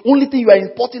export. The only thing you are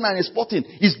importing and exporting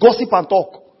is gossip and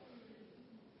talk.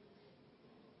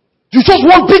 You just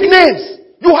want big names.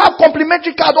 You have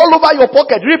complimentary cards all over your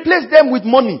pocket. Replace them with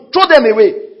money. Throw them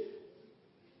away.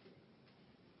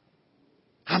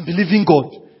 And believing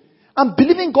God. And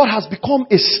believing God has become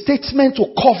a statement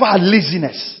to cover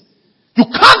laziness. You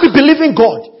can't be believing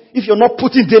God if you're not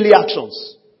putting daily actions.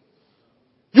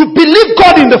 You believe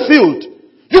God in the field.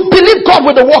 You believe God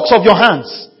with the works of your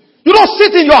hands. You don't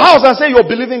sit in your house and say you're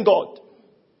believing God.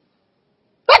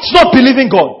 That's not believing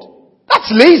God. That's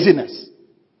laziness.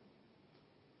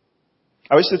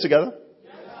 Are we still together?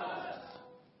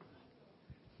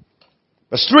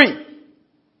 Verse 3.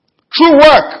 Through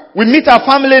work, we meet our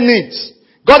family needs.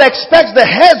 God expects the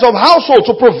heads of household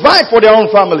to provide for their own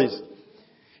families.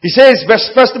 He says,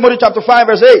 1 Timothy chapter 5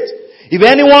 verse 8, if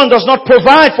anyone does not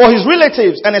provide for his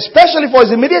relatives, and especially for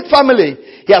his immediate family,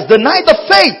 he has denied the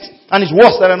faith and is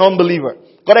worse than an unbeliever.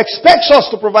 God expects us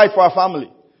to provide for our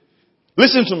family.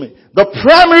 Listen to me. The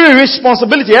primary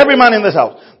responsibility, every man in this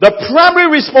house, the primary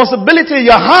responsibility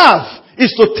you have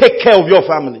is to take care of your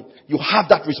family. You have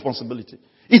that responsibility.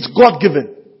 It's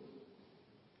God-given.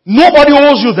 Nobody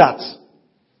owes you that.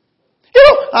 You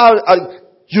know,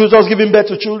 you just giving birth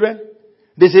to children.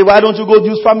 They say, why don't you go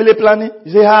use family planning?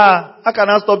 You say, how can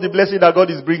I stop the blessing that God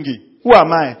is bringing? Who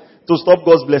am I to stop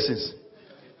God's blessings?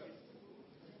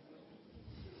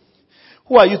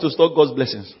 Who are you to stop God's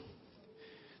blessings?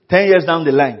 10 years down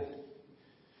the line,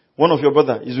 one of your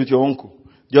brother is with your uncle.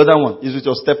 The other one is with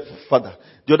your stepfather.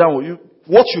 The other one,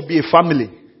 what should be a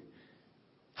family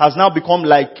has now become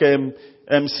like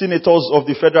senators of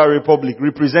the Federal Republic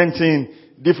representing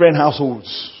different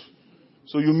households.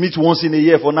 So you meet once in a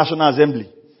year for National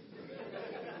Assembly.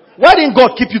 Why didn't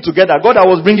God keep you together? God that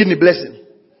was bringing the blessing.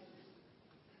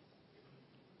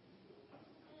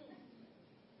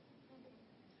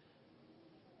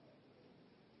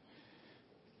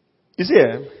 You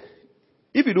see,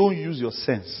 if you don't use your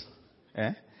sense,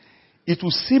 it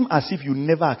will seem as if you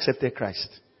never accepted Christ.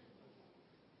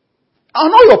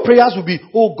 And all your prayers will be,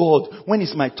 oh God, when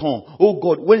is my turn? Oh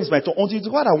God, when is my turn? Until it's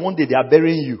God that one day they are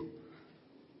burying you.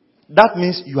 That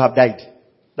means you have died.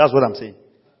 That's what I'm saying.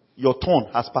 Your turn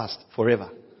has passed forever.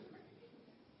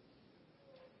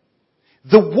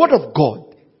 The word of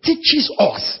God teaches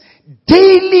us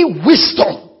daily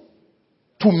wisdom.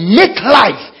 to make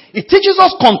life. It teaches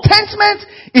us contentment.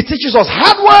 It teaches us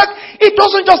hard work. It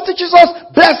doesn't just teach us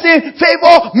blessing,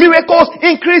 favor, miracles,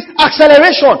 increase,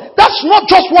 acceleration. That's not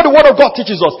just what the Word of God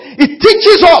teaches us. It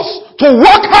teaches us to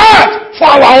work hard for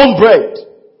our own bread.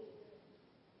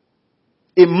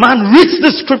 A man reads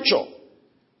the scripture,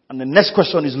 and the next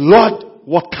question is, Lord,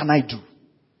 what can I do?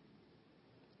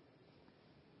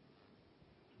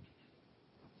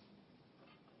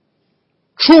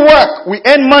 Through work, we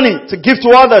earn money to give to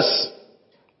others.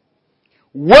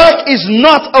 Work is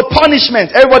not a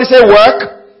punishment. Everybody say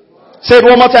work. Say it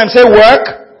one more time. Say work.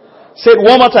 Say it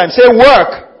one more time. Say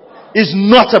work is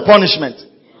not a punishment.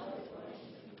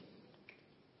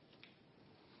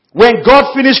 When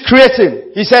God finished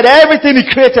creating, He said everything He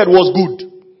created was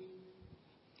good.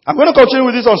 I'm going to continue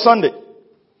with this on Sunday.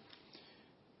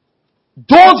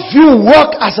 Don't view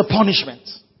work as a punishment.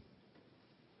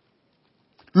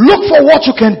 Look for what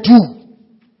you can do.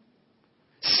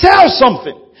 Sell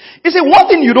something. You see, one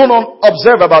thing you don't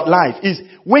observe about life is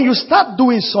when you start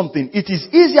doing something, it is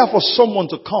easier for someone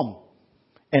to come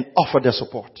and offer their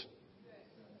support.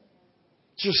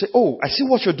 So you say, oh, I see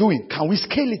what you're doing. Can we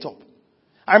scale it up?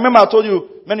 I remember I told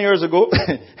you many years ago.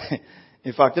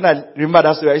 In fact, then I remember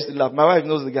that story. I used to laugh. My wife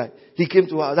knows the guy. He came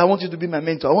to her. I want you to be my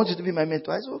mentor. I want you to be my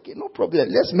mentor. I said, okay, no problem.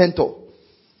 Let's mentor.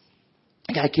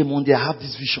 The guy came one day. I have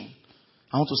this vision.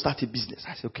 I want to start a business.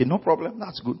 I said, okay, no problem.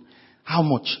 That's good. How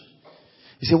much?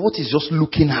 He said, what is just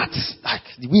looking at? Like,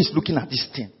 the way he's looking at this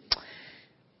thing.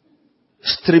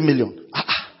 It's 3 million.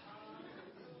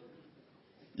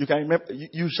 You can remember,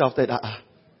 you shouted,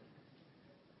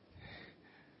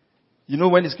 You know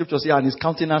when the scripture says, and his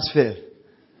countenance fell.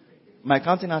 My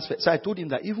countenance fell. So I told him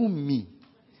that even me,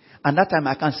 and that time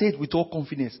I can say it with all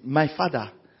confidence, my father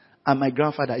and my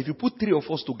grandfather, if you put 3 of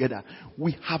us together,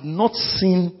 we have not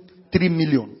seen 3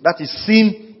 million. That is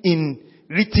seen in,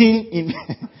 written in.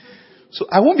 So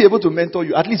I won't be able to mentor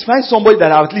you. At least find somebody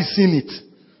that have at least seen it.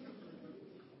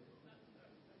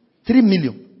 3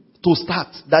 million to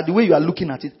start. That the way you are looking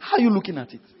at it. How are you looking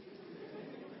at it?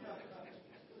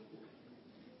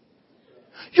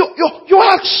 You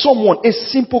ask someone a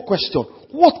simple question.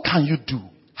 What can you do?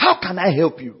 How can I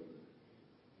help you?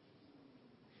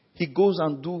 He goes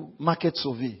and do market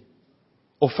survey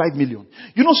of 5 million.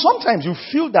 You know, sometimes you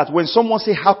feel that when someone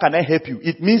say, how can I help you?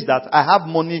 It means that I have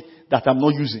money that I'm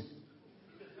not using.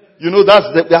 You know, that's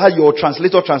how your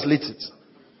translator translates it.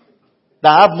 That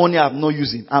I have money I'm not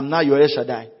using. I'm now your El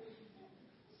Shaddai.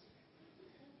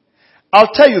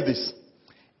 I'll tell you this.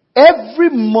 Every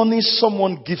money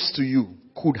someone gives to you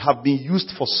could have been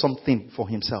used for something for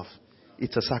himself.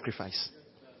 It's a sacrifice.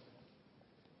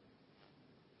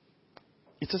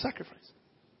 It's a sacrifice.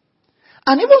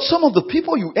 And even some of the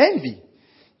people you envy,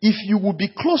 if you would be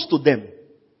close to them,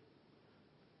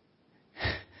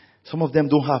 some of them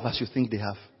don't have as you think they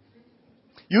have.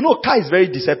 You know, car is very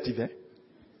deceptive, eh?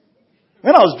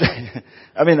 When I was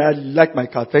driving, I like my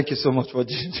car. Thank you so much for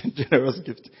this generous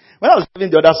gift. When I was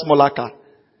driving the other smaller car,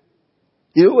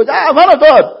 he was, man of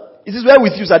God, it is well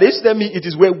with you, sir. They used to tell me it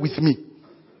is well with me.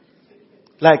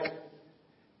 Like,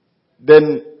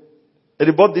 then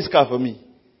they bought this car for me.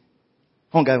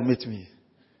 One guy met me.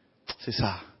 Say,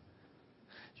 sir,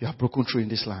 you have broken through in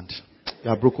this land. You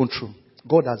have broken through.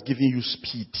 God has given you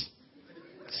speed.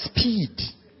 Speed.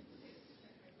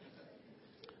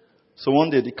 So one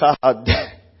day the car had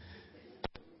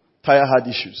tire had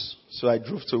issues. So I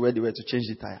drove to where they were to change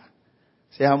the tire.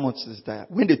 Say, how much is the tire?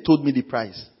 When they told me the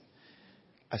price,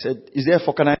 I said, is there a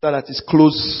vulcanizer that is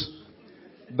close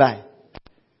by?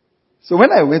 So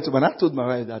when I went to, I told my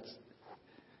wife that,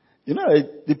 you know,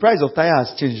 the price of tire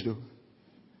has changed though.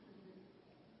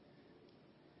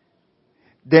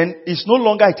 Then it's no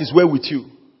longer it is well with you.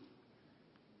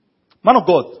 Man of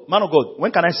God,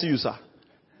 when can I see you, sir?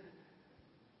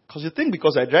 Because you think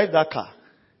because I drive that car,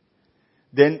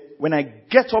 then when I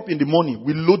get up in the morning,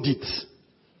 we load it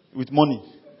with money.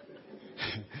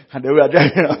 And then we are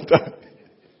driving around town.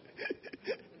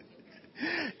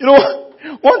 You know,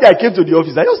 one day I came to the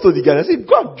office, I just told the guy, I said,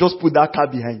 go and just put that car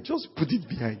behind. Just put it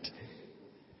behind.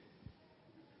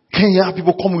 Can you have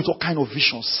people come with all kind of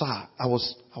visions? Sir, I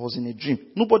was in a dream.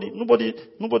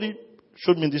 Nobody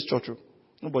showed me this church.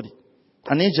 Nobody.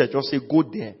 An angel just said, go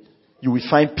there. You will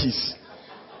find peace.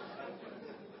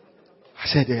 I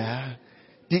said, yeah.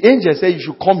 The angel said, you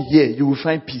should come here. You will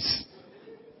find peace.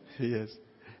 Yes.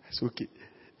 It's okay.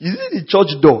 You see the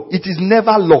church door? It is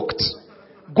never locked.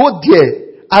 Go there.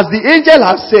 As the angel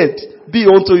has said, be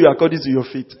unto you according to your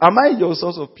faith. Am I your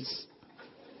source of peace?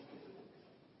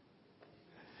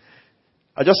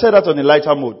 I just said that on a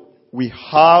lighter mode. We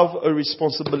have a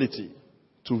responsibility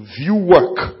to view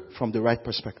work from the right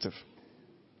perspective.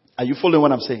 Are you following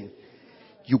what I'm saying?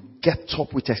 You get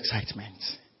up with excitement.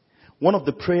 One of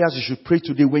the prayers you should pray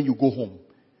today when you go home.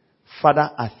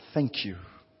 Father, I thank you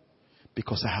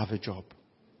because I have a job.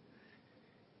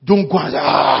 Don't go and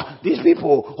say, these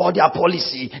people, all their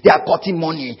policy, they are cutting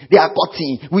money, they are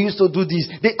cutting. We used to do this.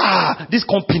 This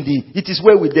company, it is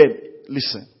well with them.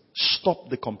 Listen, stop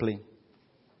the complaint.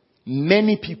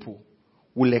 Many people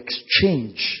will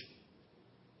exchange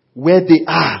where they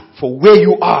are for where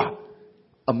you are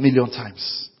 1,000,000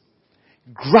 times.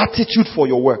 Gratitude for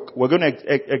your work. We're going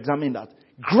to examine that.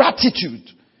 Gratitude.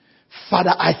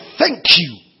 Father, I thank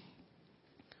you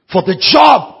for the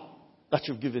job that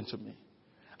you've given to me.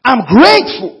 I'm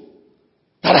grateful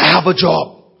that I have a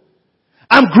job.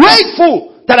 I'm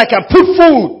grateful that I can put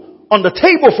food on the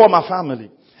table for my family.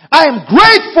 I am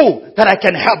grateful that I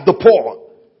can help the poor.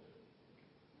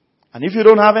 And if you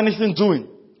don't have anything doing,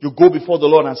 you go before the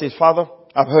Lord and say, Father,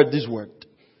 I've heard this word.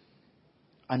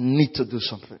 I need to do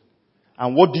something.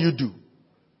 And what do? You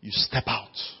step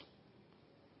out.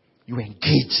 You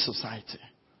engage society.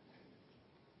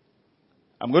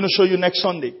 I'm going to show you next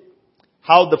Sunday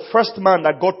how the first man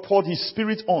that God poured his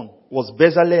spirit on was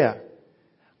Bezalel.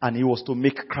 And he was to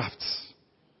make crafts.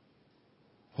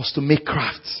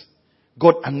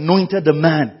 God anointed the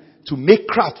man to make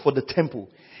craft for the temple.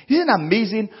 Isn't it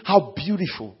amazing how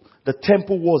beautiful the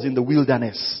temple was in the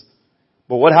wilderness?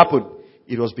 But what happened?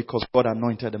 It was because God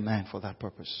anointed a man for that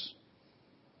purpose.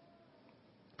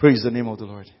 Praise the name of the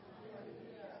Lord.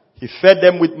 He fed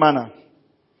them with manna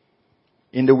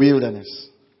in the wilderness.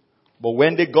 But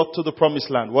when they got to the promised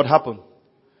land, what happened?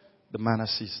 The manna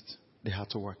ceased. They had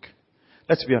to work.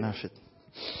 Let's be on our feet.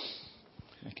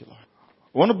 Thank you, Lord.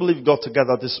 I want to believe God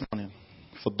together this morning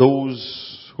for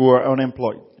those who are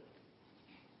unemployed.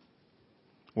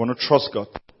 I want to trust God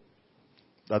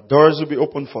that doors will be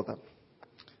opened for them.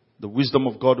 The wisdom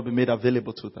of God will be made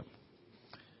available to them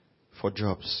for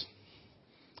jobs.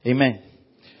 Amen.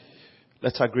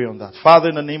 Let's agree on that. Father,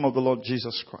 in the name of the Lord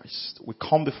Jesus Christ, we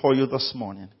come before you this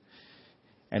morning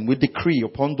and we decree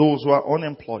upon those who are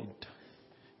unemployed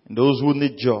and those who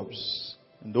need jobs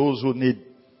and those who need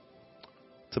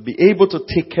to be able to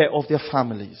take care of their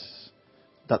families,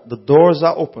 that the doors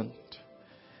are opened.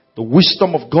 The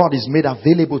wisdom of God is made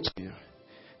available to you.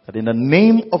 That in the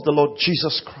name of the Lord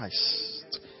Jesus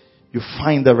Christ, you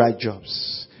find the right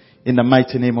jobs. In the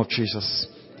mighty name of Jesus.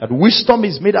 That wisdom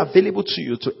is made available to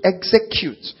you to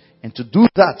execute and to do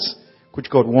that which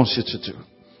God wants you to do.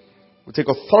 We take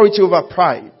authority over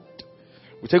pride.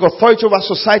 We take authority over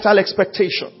societal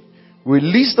expectation. We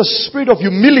release the spirit of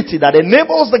humility that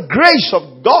enables the grace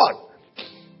of God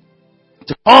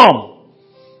to come.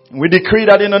 We decree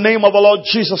that in the name of the Lord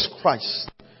Jesus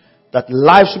Christ, that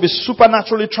lives will be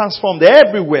supernaturally transformed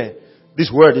everywhere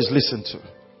this word is listened to.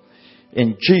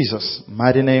 In Jesus'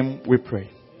 mighty name we pray.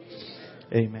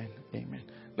 Amen. Amen.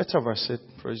 Let's have our seat.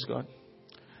 Praise God.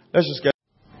 Let's just get.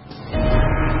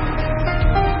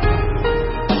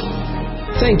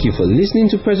 Thank you for listening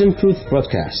to Present Truth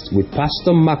Broadcast with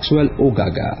Pastor Maxwell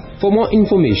Ogaga. For more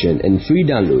information and free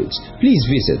downloads, please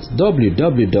visit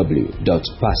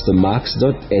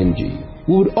www.pastormax.ng.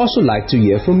 We would also like to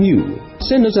hear from you.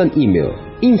 Send us an email,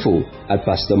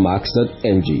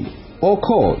 info@pastormax.ng, or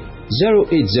call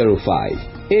 0805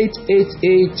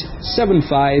 888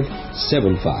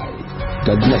 7575.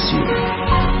 God bless you.